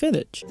peek at the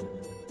footage.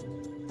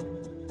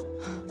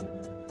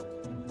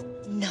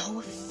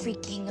 No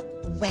freaking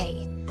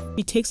way.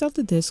 She takes out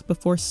the disc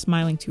before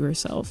smiling to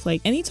herself.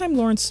 Like, anytime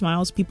Lauren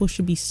smiles, people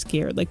should be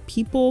scared. Like,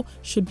 people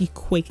should be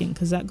quaking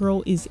because that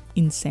girl is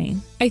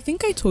insane. I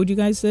think I told you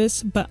guys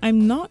this, but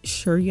I'm not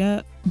sure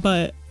yet.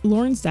 But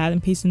Lauren's dad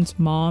and Payson's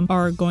mom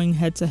are going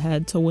head to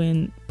head to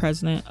win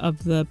president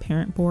of the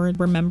parent board.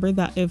 Remember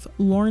that if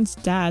Lauren's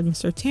dad,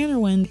 Mr. Tanner,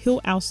 wins,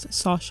 he'll oust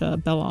Sasha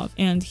Belov,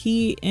 and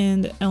he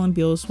and Ellen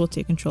Beals will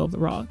take control of the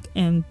Rock.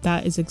 And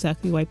that is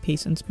exactly why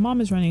Payson's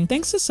mom is running.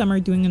 Thanks to Summer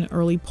doing an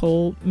early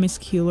poll, Miss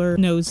Keeler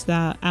knows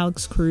that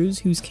Alex Cruz,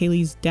 who's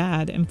Kaylee's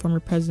dad and former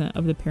president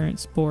of the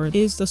parents board,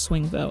 is the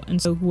swing vote,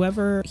 and so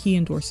whoever he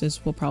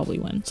endorses will probably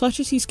win.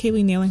 Sasha sees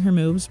Kaylee nailing her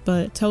moves,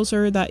 but tells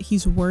her that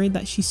he's worried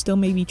that she still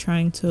may be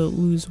trying to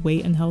lose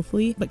weight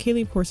unhealthily, but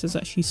Kaylee of course says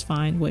that she's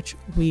fine, which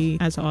we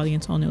as an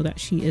audience all know that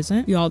she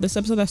isn't. Y'all, this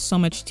episode has so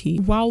much tea.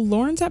 While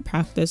Lauren's at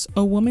practice,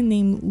 a woman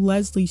named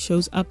Leslie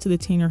shows up to the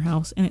Tanner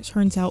house, and it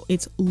turns out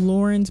it's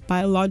Lauren's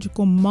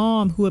biological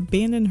mom who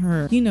abandoned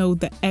her. You know,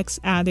 the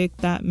ex-addict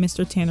that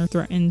Mr. Tanner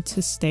threatened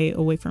to stay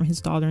away from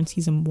his daughter in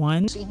season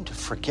 1. You seem to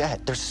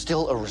forget there's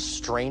still a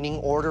restraining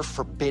order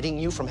forbidding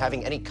you from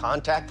having any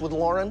contact with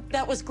Lauren.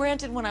 That was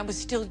granted when I was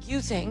still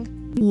using.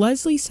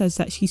 Leslie says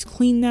that she's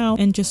clean now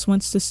and just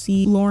wants to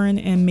see Lauren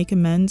and make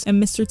amends,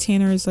 and Mr.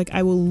 Tanner is like,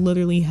 I will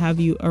literally have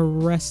you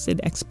arrested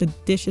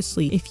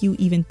expeditiously if you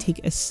even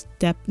take a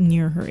step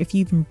near her, if you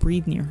even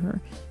breathe near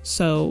her.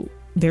 So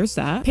there's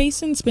that.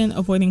 Payson's been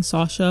avoiding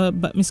Sasha,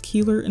 but Miss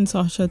Keeler and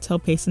Sasha tell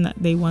Payson that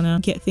they want to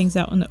get things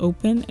out in the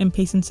open, and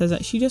Payson says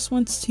that she just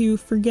wants to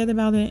forget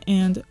about it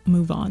and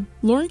move on.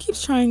 Lauren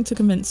keeps trying to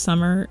convince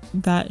Summer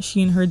that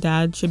she and her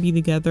dad should be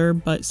together,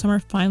 but Summer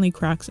finally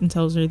cracks and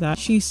tells her that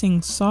she's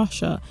seeing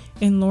Sasha,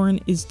 and Lauren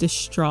is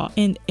distraught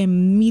and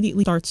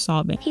immediately starts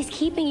sobbing. He's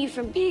keeping you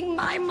from being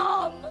my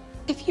mom.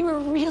 If you were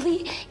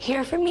really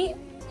here for me,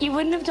 you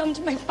wouldn't have done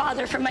to my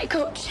father for my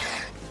coach.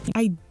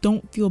 I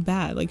don't feel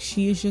bad. Like,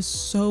 she is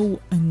just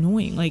so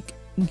annoying. Like,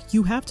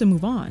 you have to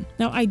move on.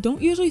 Now, I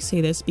don't usually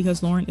say this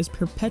because Lauren is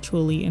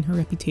perpetually in her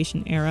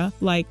Reputation era.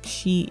 Like,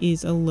 she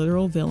is a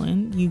literal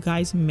villain. You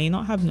guys may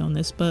not have known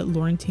this, but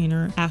Lauren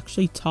Tanner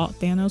actually taught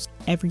Thanos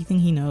everything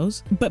he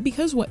knows. But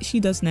because what she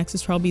does next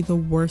is probably the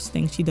worst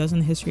thing she does in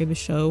the history of the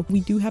show,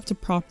 we do have to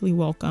properly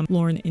welcome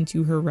Lauren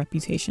into her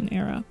Reputation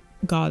era.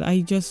 God, I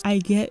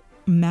get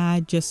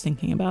mad just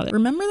thinking about it.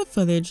 Remember the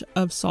footage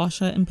of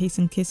Sasha and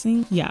Payson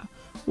kissing? Yeah.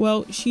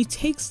 Well, she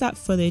takes that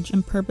footage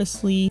and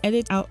purposely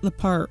edits out the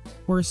part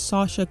where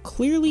Sasha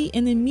clearly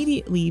and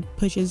immediately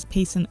pushes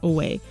Payson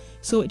away,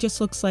 so it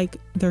just looks like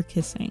they're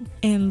kissing.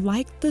 And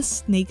like the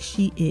snake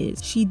she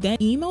is, she then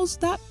emails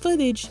that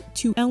footage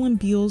to Ellen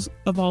Beals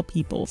of all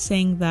people,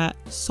 saying that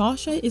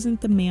Sasha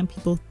isn't the man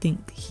people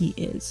think he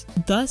is,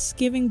 thus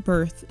giving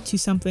birth to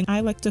something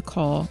I like to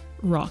call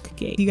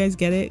Rockgate. You guys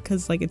get it?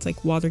 Because like, it's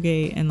like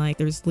Watergate, and like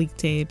there's leak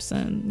tapes,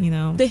 and you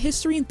know, the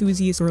history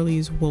enthusiast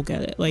girlies will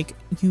get it. Like,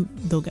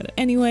 they'll get it.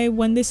 Anyway,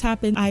 when this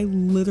happened, I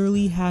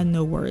literally had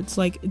no words.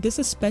 Like, this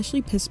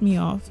especially pissed me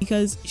off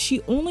because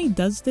she only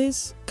does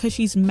this because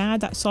she's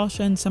mad that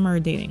Sasha and Summer are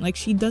dating. Like,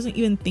 she doesn't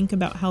even think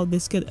about how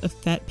this could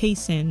affect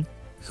Payson,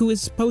 who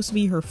is supposed to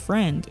be her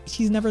friend.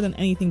 She's never done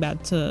anything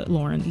bad to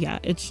Lauren. Yeah,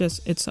 it's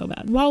so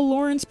bad. While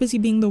Lauren's busy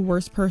being the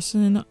worst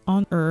person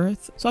on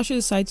earth, Sasha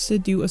decides to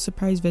do a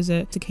surprise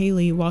visit to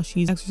Kaylee while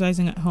she's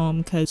exercising at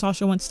home because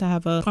Sasha wants to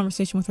have a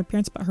conversation with her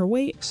parents about her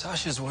weight.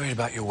 Sasha's worried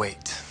about your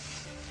weight.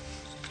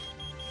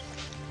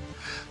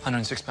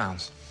 106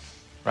 pounds.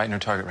 Right in her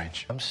target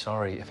range. I'm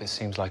sorry if it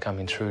seems like I'm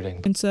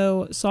intruding. And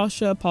so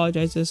Sasha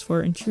apologizes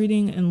for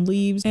intruding and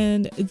leaves,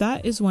 and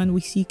that is when we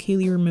see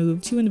Kaylee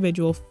remove 2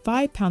 individual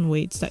 5-pound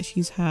weights that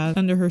she's had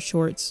under her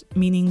shorts,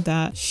 meaning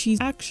that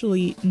she's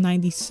actually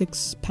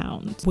 96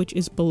 pounds, which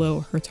is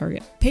below her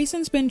target.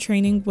 Payson's been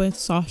training with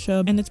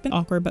Sasha, and it's been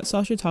awkward, but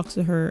Sasha talks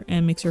to her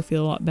and makes her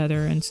feel a lot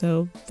better, and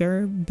so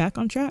they're back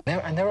on track. There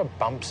are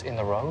bumps in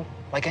the road,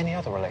 like any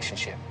other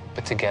relationship,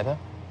 but together,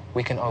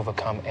 we can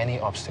overcome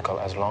any obstacle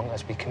as long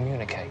as we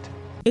communicate.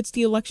 It's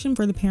the election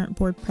for the parent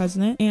board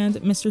president, and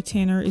Mr.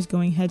 Tanner is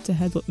going head to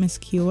head with Miss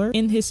Keeler.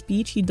 In his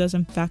speech, he does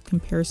in fact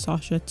compare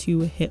Sasha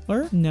to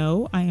Hitler.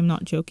 No, I am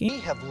not joking.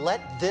 We have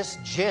let this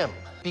gym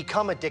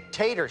become a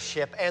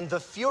dictatorship, and the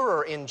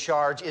Fuhrer in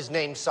charge is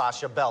named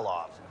Sasha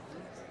Belov.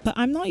 But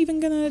I'm not even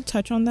gonna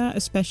touch on that,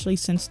 especially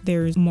since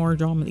there's more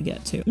drama to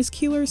get to. Miss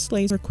Keeler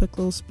slays her quick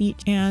little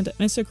speech, and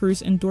Mr.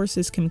 Cruz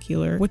endorses Kim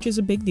Keeler, which is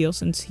a big deal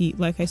since he,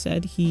 like I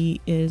said,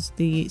 he is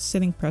the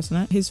sitting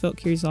president. His vote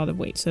carries a lot of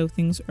weight, so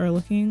things are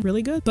looking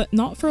really good. But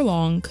not for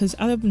long, because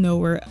out of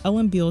nowhere,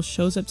 Ellen Beale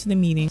shows up to the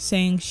meeting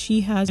saying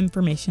she has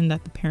information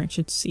that the parents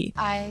should see.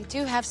 I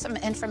do have some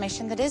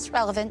information that is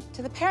relevant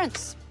to the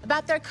parents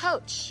about their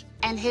coach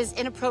and his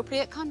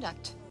inappropriate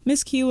conduct.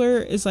 Miss Keeler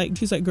is like,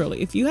 she's like,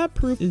 girlie, if you have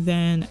proof,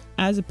 then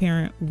as a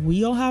parent,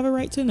 we all have a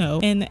right to know.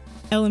 And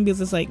Ellen Beale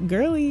is like,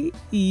 girlie,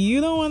 you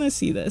don't want to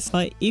see this,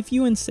 but if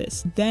you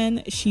insist.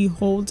 Then she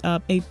holds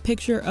up a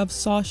picture of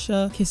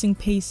Sasha kissing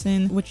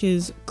Payson, which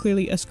is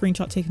clearly a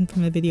screenshot taken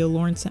from the video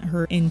Lauren sent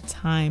her, and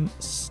time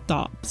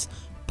stops.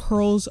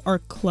 Pearls are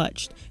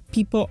clutched.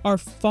 People are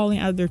falling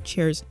out of their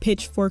chairs.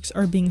 Pitchforks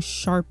are being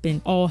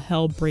sharpened. All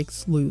hell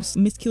breaks loose.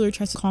 Miss Keeler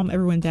tries to calm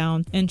everyone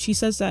down, and she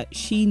says that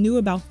she knew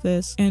about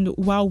this, and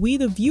while we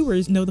the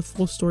viewers know the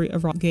full story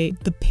of Rockgate,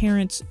 the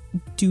parents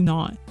do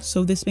not.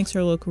 So this makes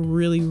her look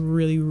really,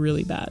 really,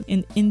 really bad.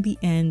 And in the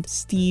end,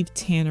 Steve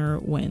Tanner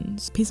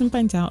wins. Payson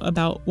finds out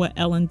about what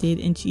Ellen did,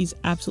 and she's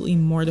absolutely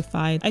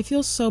mortified. I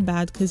feel so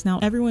bad because now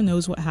everyone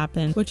knows what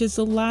happened, which is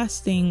the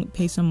last thing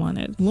Payson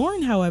wanted.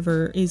 Lauren,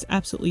 however, is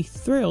absolutely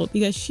thrilled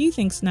because she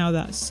thinks now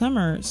that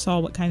Summer saw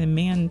what kind of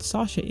man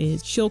Sasha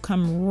is, she'll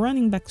come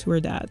running back to her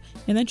dad,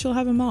 and then she'll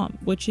have a mom,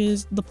 which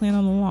is the plan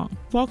all along.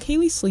 While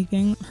Kaylee's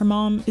sleeping, her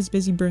mom is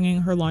busy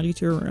bringing her laundry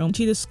to her room.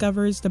 She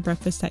discovers the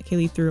breakfast that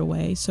Kaylee threw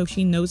away, so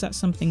she knows that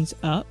something's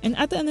up. And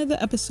at the end of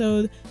the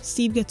episode,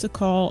 Steve gets a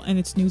call, and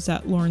it's news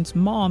that Lauren's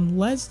mom,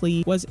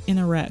 Leslie, was in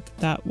a wreck.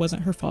 That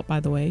wasn't her fault, by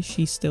the way.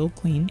 She's still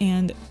clean.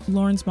 And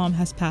Lauren's mom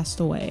has passed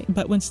away.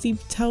 But when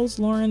Steve tells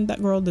Lauren,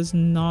 that girl does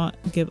not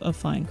give a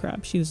flying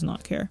crap. She does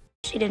not care.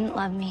 She didn't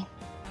love me.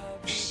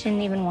 She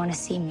didn't even want to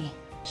see me.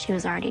 She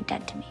was already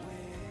dead to me.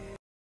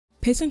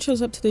 Payson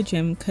shows up to the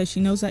gym because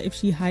she knows that if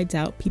she hides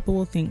out, people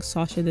will think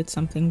Sasha did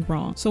something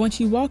wrong. So when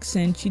she walks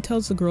in, she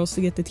tells the girls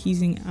to get the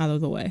teasing out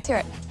of the way. Let's hear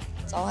it.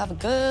 Let's all have a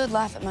good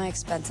laugh at my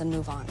expense and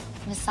move on.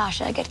 Miss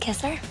Sasha a good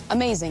kisser?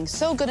 Amazing.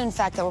 So good, in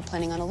fact, that we're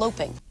planning on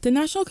eloping. The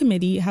National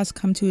Committee has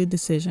come to a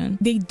decision.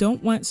 They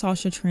don't want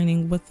Sasha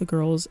training with the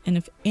girls, and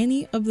if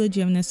any of the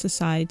gymnasts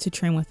decide to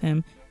train with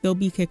him, they'll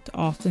be kicked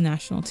off the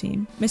national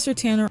team. Mr.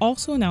 Tanner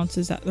also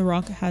announces that The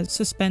Rock has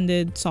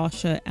suspended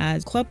Sasha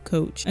as club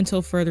coach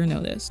until further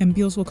notice, and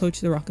Beals will coach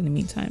The Rock in the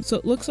meantime. So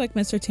it looks like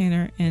Mr.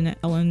 Tanner and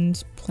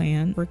Ellen's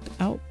plan worked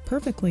out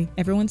perfectly.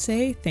 Everyone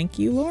say thank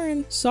you,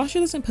 Lauren. Sasha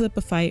doesn't put up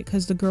a fight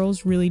because the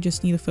girls really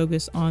just need to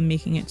focus on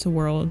making it to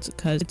Worlds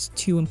because it's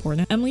too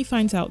important. Emily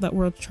finds out that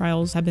World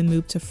Trials have been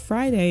moved to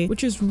Friday,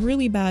 which is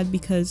really bad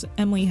because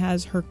Emily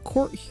has her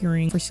court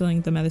hearing for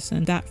stealing the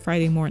medicine that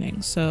Friday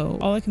morning. So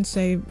all I can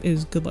say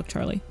is good luck,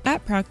 Charlie.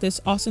 At practice,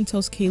 Austin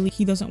tells Kaylee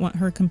he doesn't want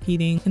her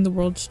competing in the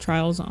World's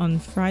Trials on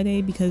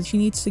Friday because she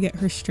needs to get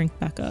her strength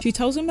back up. She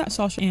tells him that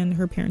Sasha and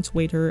her parents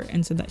weighed her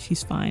and said that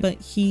she's fine,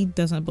 but he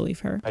doesn't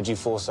believe her. How'd you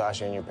fool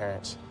Sasha and your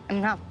parents?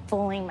 I'm not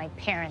fooling my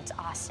parents,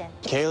 Austin.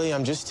 Kaylee,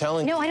 I'm just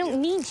telling you. No, I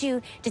don't need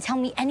you to tell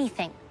me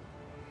anything.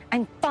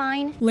 I'm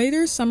fine.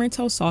 Later, Summer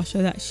tells Sasha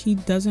that she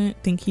doesn't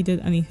think he did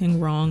anything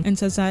wrong and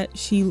says that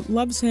she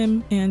loves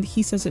him, and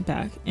he says it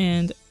back.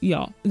 And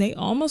y'all, they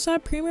almost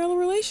have premarital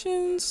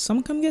relations.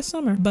 Some come get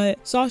Summer. But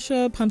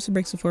Sasha pumps the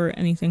brakes before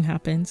anything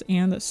happens,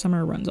 and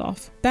Summer runs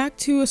off. Back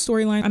to a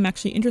storyline I'm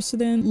actually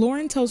interested in.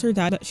 Lauren tells her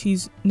dad that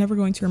she's never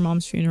going to her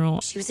mom's funeral.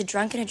 She was a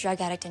drunk and a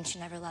drug addict, and she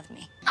never loved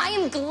me. I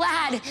am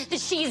glad that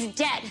she's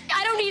dead.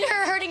 I don't need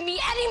her hurting me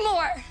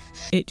anymore.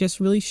 It just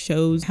really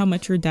shows how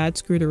much her dad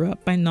screwed her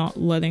up by not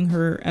letting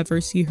her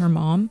ever see her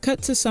mom.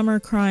 Cut to Summer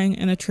crying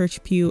in a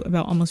church pew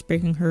about almost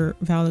breaking her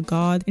vow to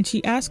God, and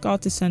she asks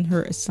God to send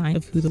her a sign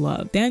of who to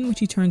love. Then when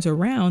she turns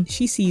around,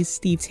 she sees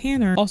Steve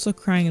Tanner also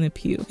crying in the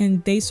pew,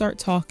 and they start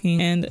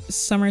talking, and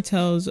Summer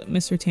tells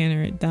Mr.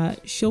 Tanner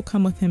that she'll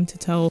come with him to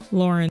tell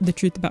Lauren the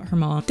truth about her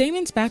mom.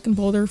 Damon's back in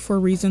Boulder for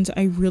reasons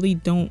I really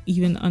don't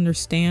even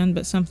understand,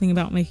 but something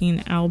about making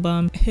an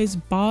album. His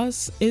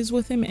boss is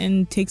with him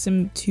and takes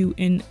him to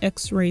an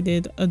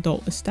X-rated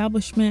adult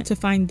establishment to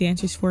find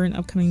dancers for an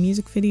upcoming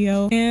music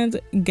video. And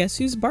guess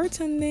who's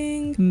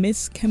bartending?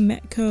 Miss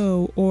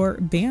Kametko, or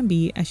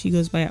Bambi as she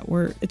goes by at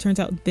work. It turns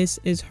out this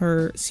is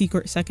her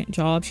secret second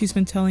job. She's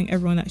been telling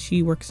everyone that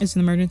she works as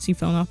an emergency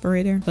phone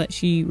operator, but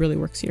she really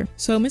works here.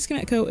 So Miss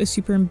Kametko is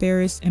super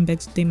embarrassed and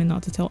begs Damon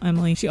not to tell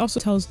Emily. She also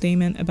tells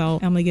Damon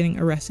about Emily getting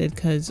arrested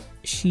because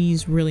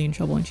she's really in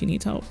trouble and she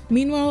needs help.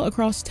 Meanwhile,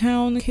 across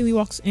town, Kaylee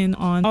walks in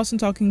on Austin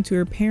talking to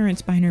her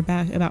parents behind her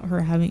back about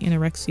her having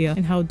anorexia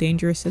and how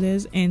dangerous it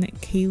is, and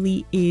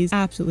Kaylee is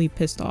absolutely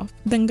pissed off.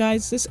 Then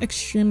guys, this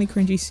extremely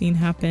cringy scene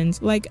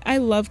happens. Like, I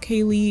love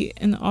Kaylee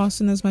and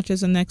Austin as much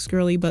as the next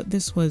girly, but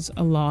this was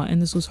a lot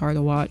and this was hard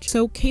to watch.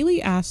 So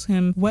Kaylee asks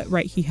him what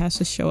right he has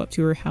to show up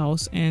to her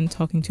house and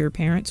talking to her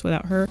parents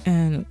without her,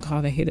 and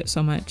God, I hate it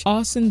so much.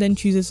 Austin then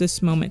chooses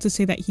this moment to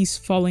say that he's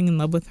falling in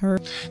love with her.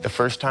 The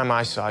first time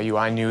I saw you, you,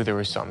 I knew there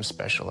was something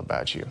special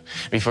about you.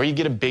 Before you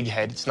get a big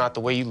head, it's not the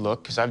way you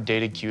look, because I've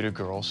dated cuter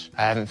girls.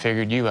 I haven't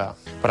figured you out.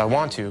 But I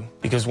want to,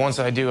 because once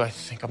I do, I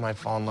think I might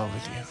fall in love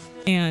with you.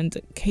 And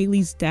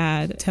Kaylee's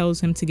dad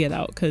tells him to get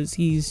out because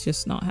he's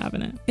just not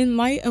having it. In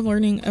light of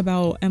learning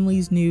about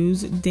Emily's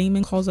news,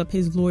 Damon calls up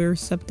his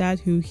lawyer's stepdad,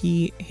 who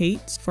he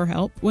hates, for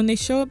help. When they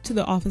show up to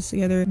the office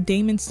together,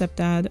 Damon's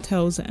stepdad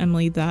tells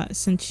Emily that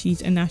since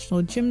she's a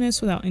national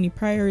gymnast without any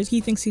priors, he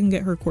thinks he can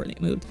get her court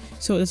date moved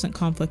so it doesn't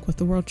conflict with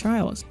the world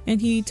trials.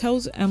 And he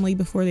tells Emily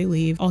before they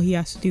leave, all he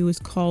has to do is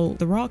call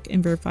The Rock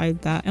and verify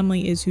that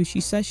Emily is who she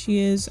says she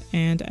is,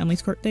 and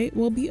Emily's court date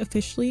will be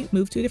officially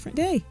moved to a different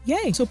day.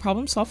 Yay! So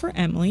problem solved for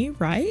Emily,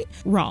 right?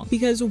 Wrong.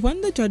 Because when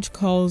the judge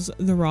calls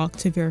The Rock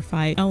to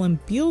verify, Ellen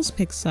Beals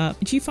picks up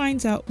and she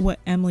finds out what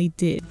Emily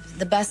did.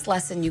 The best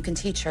lesson you can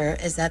teach her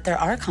is that there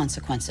are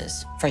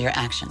consequences for your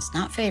actions,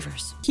 not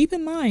favors. Keep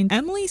in mind,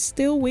 Emily's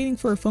still waiting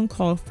for a phone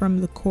call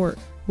from the court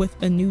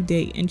with a new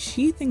date, and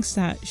she thinks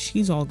that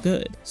she's all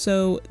good.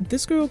 So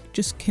this girl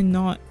just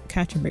cannot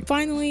catch a break.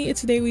 Finally,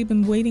 it's the day we've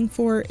been waiting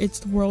for. It's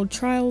the World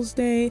Trials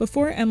Day.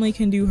 Before Emily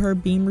can do her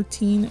beam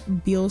routine,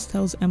 Beals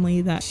tells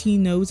Emily that she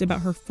knows about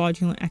her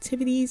fraudulent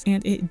activities,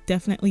 and it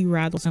definitely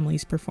rattles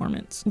Emily's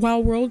performance.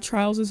 While World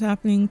Trials is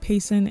happening,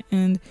 Payson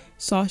and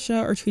Sasha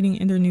are treating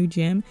in their new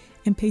gym,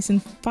 and Payson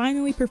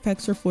finally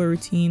perfects her floor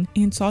routine,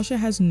 and Sasha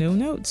has no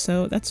notes,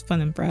 so that's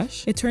fun and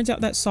fresh. It turns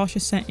out that Sasha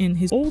sent in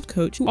his old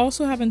coach, who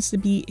also happens to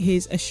be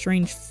his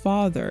estranged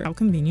father. How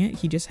convenient.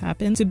 He just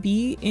happened to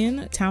be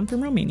in town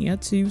from Romania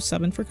to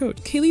sub in for coach.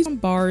 Kaylee's on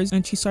bars,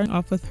 and she's starting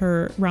off with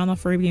her round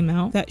off Arabian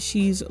mount that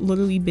she's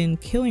literally been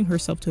killing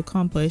herself to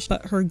accomplish,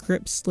 but her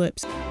grip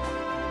slips.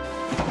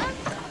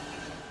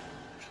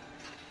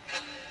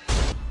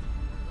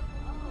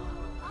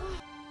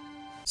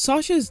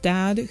 Sasha's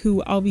dad,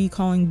 who I'll be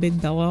calling Big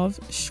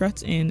Belov,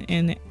 struts in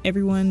and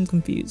everyone's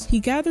confused. He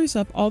gathers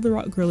up all the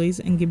Rock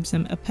girlies and gives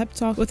them a pep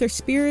talk. With their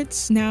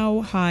spirits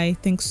now high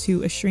thanks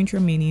to a strange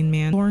Romanian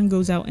man, Lauren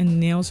goes out and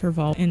nails her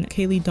vault, and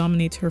Kaylee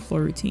dominates her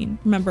floor routine.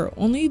 Remember,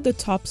 only the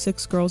top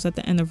 6 girls at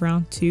the end of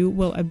round 2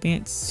 will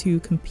advance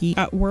to compete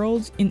at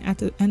Worlds, and at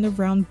the end of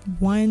round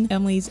 1,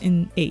 Emily's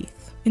in 8th.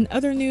 In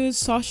other news,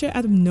 Sasha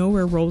out of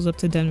nowhere rolls up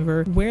to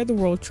Denver, where the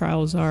World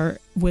Trials are,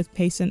 with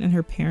Payson and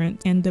her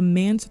parents, and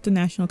demands that the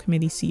national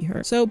committee see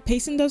her. So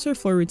Payson does her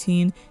floor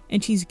routine,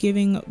 and she's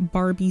giving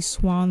Barbie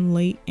Swan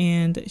late,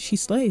 and she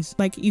slays.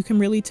 Like, you can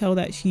really tell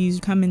that she's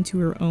come into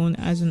her own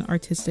as an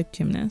artistic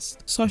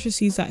gymnast. Sasha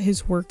sees that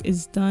his work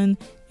is done,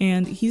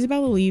 and he's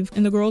about to leave,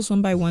 and the girls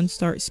one by one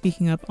start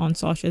speaking up on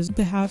Sasha's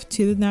behalf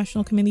to the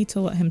national committee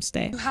to let him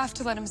stay. You have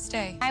to let him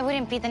stay. I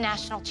wouldn't be the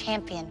national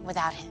champion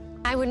without him.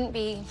 I wouldn't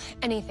be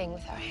anything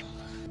without him.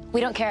 We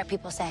don't care what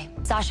people say.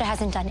 Sasha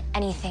hasn't done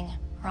anything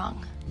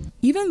wrong.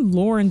 Even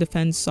Lauren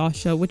defends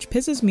Sasha, which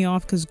pisses me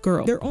off because,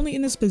 girl, they're only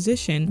in this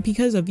position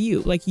because of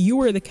you. Like, you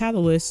were the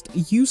catalyst.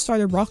 You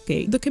started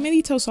Rockgate. The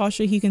committee tells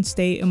Sasha he can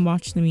stay and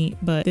watch the meet,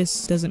 but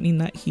this doesn't mean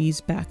that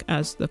he's back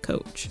as the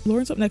coach.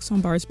 Lauren's up next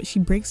on bars, but she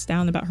breaks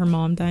down about her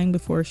mom dying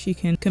before she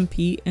can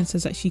compete and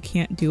says that she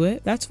can't do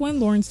it. That's when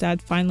Lauren's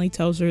dad finally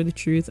tells her the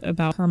truth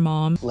about her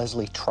mom.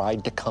 Leslie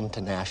tried to come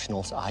to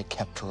nationals. I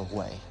kept her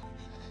away.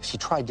 She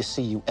tried to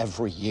see you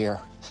every year.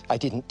 I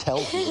didn't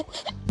tell you.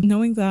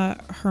 Knowing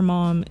that her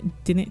mom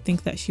didn't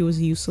think that she was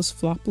a useless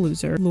flop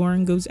loser,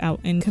 Lauren goes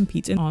out and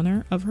competes in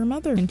honor of her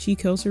mother, and she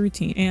kills her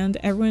routine, and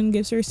everyone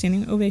gives her a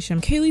standing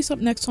ovation. Kaylee's up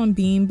next on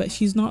beam, but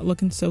she's not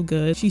looking so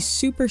good. She's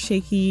super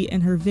shaky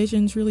and her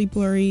vision's really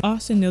blurry.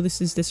 Austin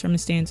notices this from the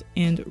stands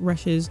and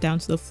rushes down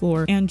to the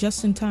floor, and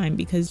just in time,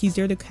 because he's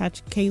there to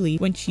catch Kaylee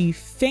when she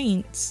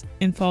faints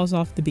and falls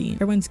off the beam.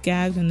 Everyone's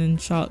gagged and in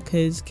shock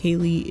because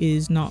Kaylee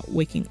is not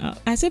waking up.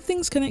 As if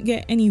things couldn't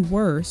get any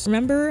worse,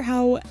 remember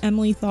how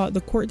Emily thought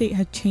the court date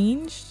had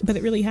changed, but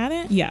it really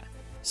hadn't? Yeah.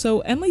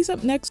 So Emily's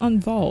up next on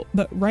vault,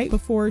 but right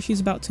before she's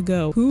about to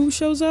go, who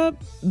shows up?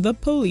 The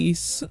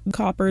police.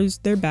 Coppers,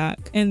 they're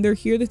back, and they're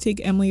here to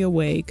take Emily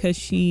away because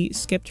she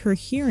skipped her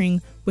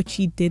hearing, which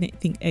she didn't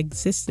think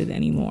existed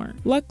anymore.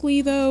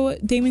 Luckily though,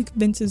 Damon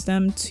convinces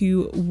them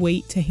to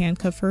wait to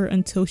handcuff her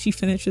until she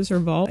finishes her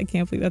vault. I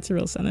can't believe that's a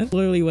real sentence.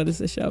 Literally, what is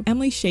this show?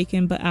 Emily's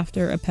shaken, but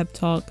after a pep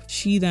talk,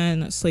 she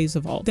then slays the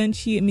vault. Then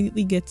she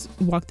immediately gets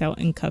walked out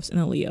in cuffs and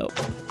a Leo.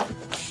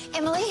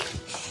 Emily,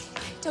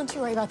 don't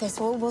you worry about this.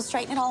 We'll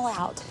straighten it all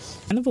out.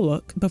 Kind of a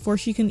look before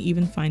she can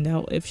even find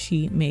out if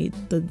she made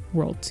the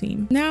world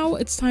team. Now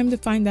it's time to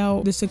find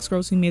out the 6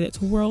 girls who made it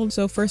to world.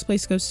 So first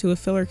place goes to a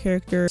filler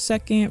character.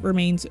 Second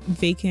remains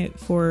vacant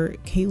for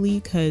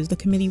Kaylee because the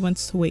committee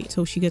wants to wait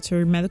till she gets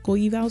her medical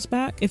evals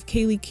back. If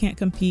Kaylee can't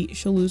compete,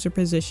 she'll lose her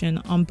position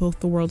on both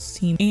the world's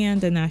team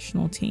and the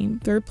national team.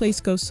 Third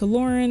place goes to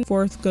Lauren.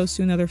 Fourth goes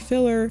to another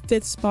filler.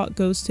 Fifth spot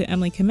goes to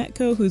Emily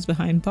Kometko, who's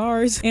behind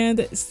bars. And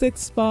 6th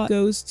spot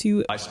goes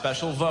to, by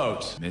special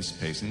vote, Miss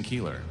Payson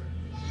Keeler.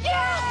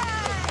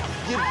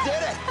 Yeah! You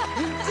did it!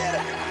 You did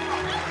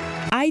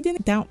it! I I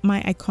didn't doubt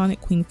my iconic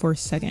queen for a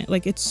second.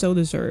 Like, it's so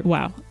deserved.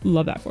 Wow,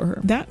 love that for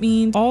her. That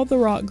means all the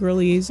Rock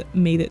girlies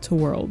made it to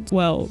Worlds.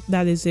 Well,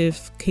 that is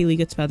if Kaylee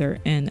gets better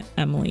and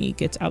Emily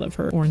gets out of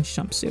her orange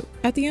jumpsuit.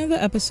 At the end of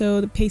the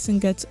episode, Payson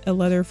gets a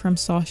letter from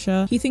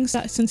Sasha. He thinks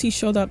that since he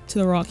showed up to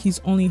the Rock, he's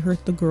only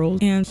hurt the girls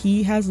and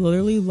he has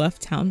literally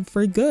left town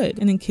for good.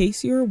 And in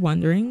case you're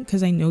wondering,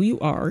 because I know you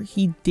are,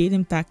 he did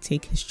in fact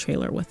take his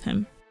trailer with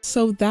him.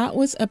 So that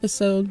was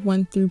episode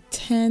 1 through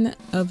 10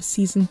 of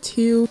season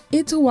 2.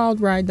 It's a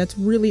wild ride that's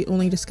really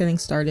only just getting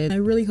started. I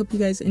really hope you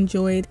guys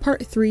enjoyed.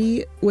 Part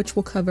 3, which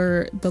will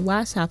cover the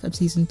last half of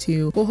season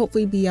 2, will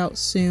hopefully be out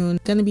soon.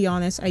 Gonna be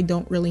honest, I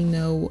don't really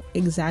know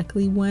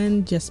exactly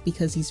when, just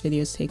because these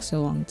videos take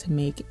so long to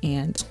make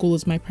and school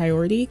is my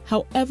priority.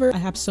 However, I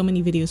have so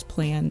many videos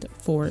planned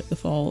for the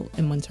fall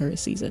and winter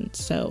season,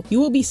 so you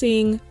will be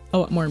seeing a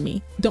lot more of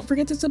me. Don't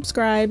forget to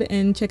subscribe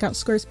and check out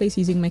Squarespace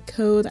using my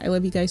code. I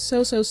love you guys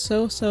so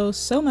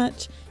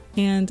much,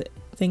 and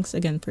thanks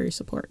again for your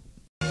support.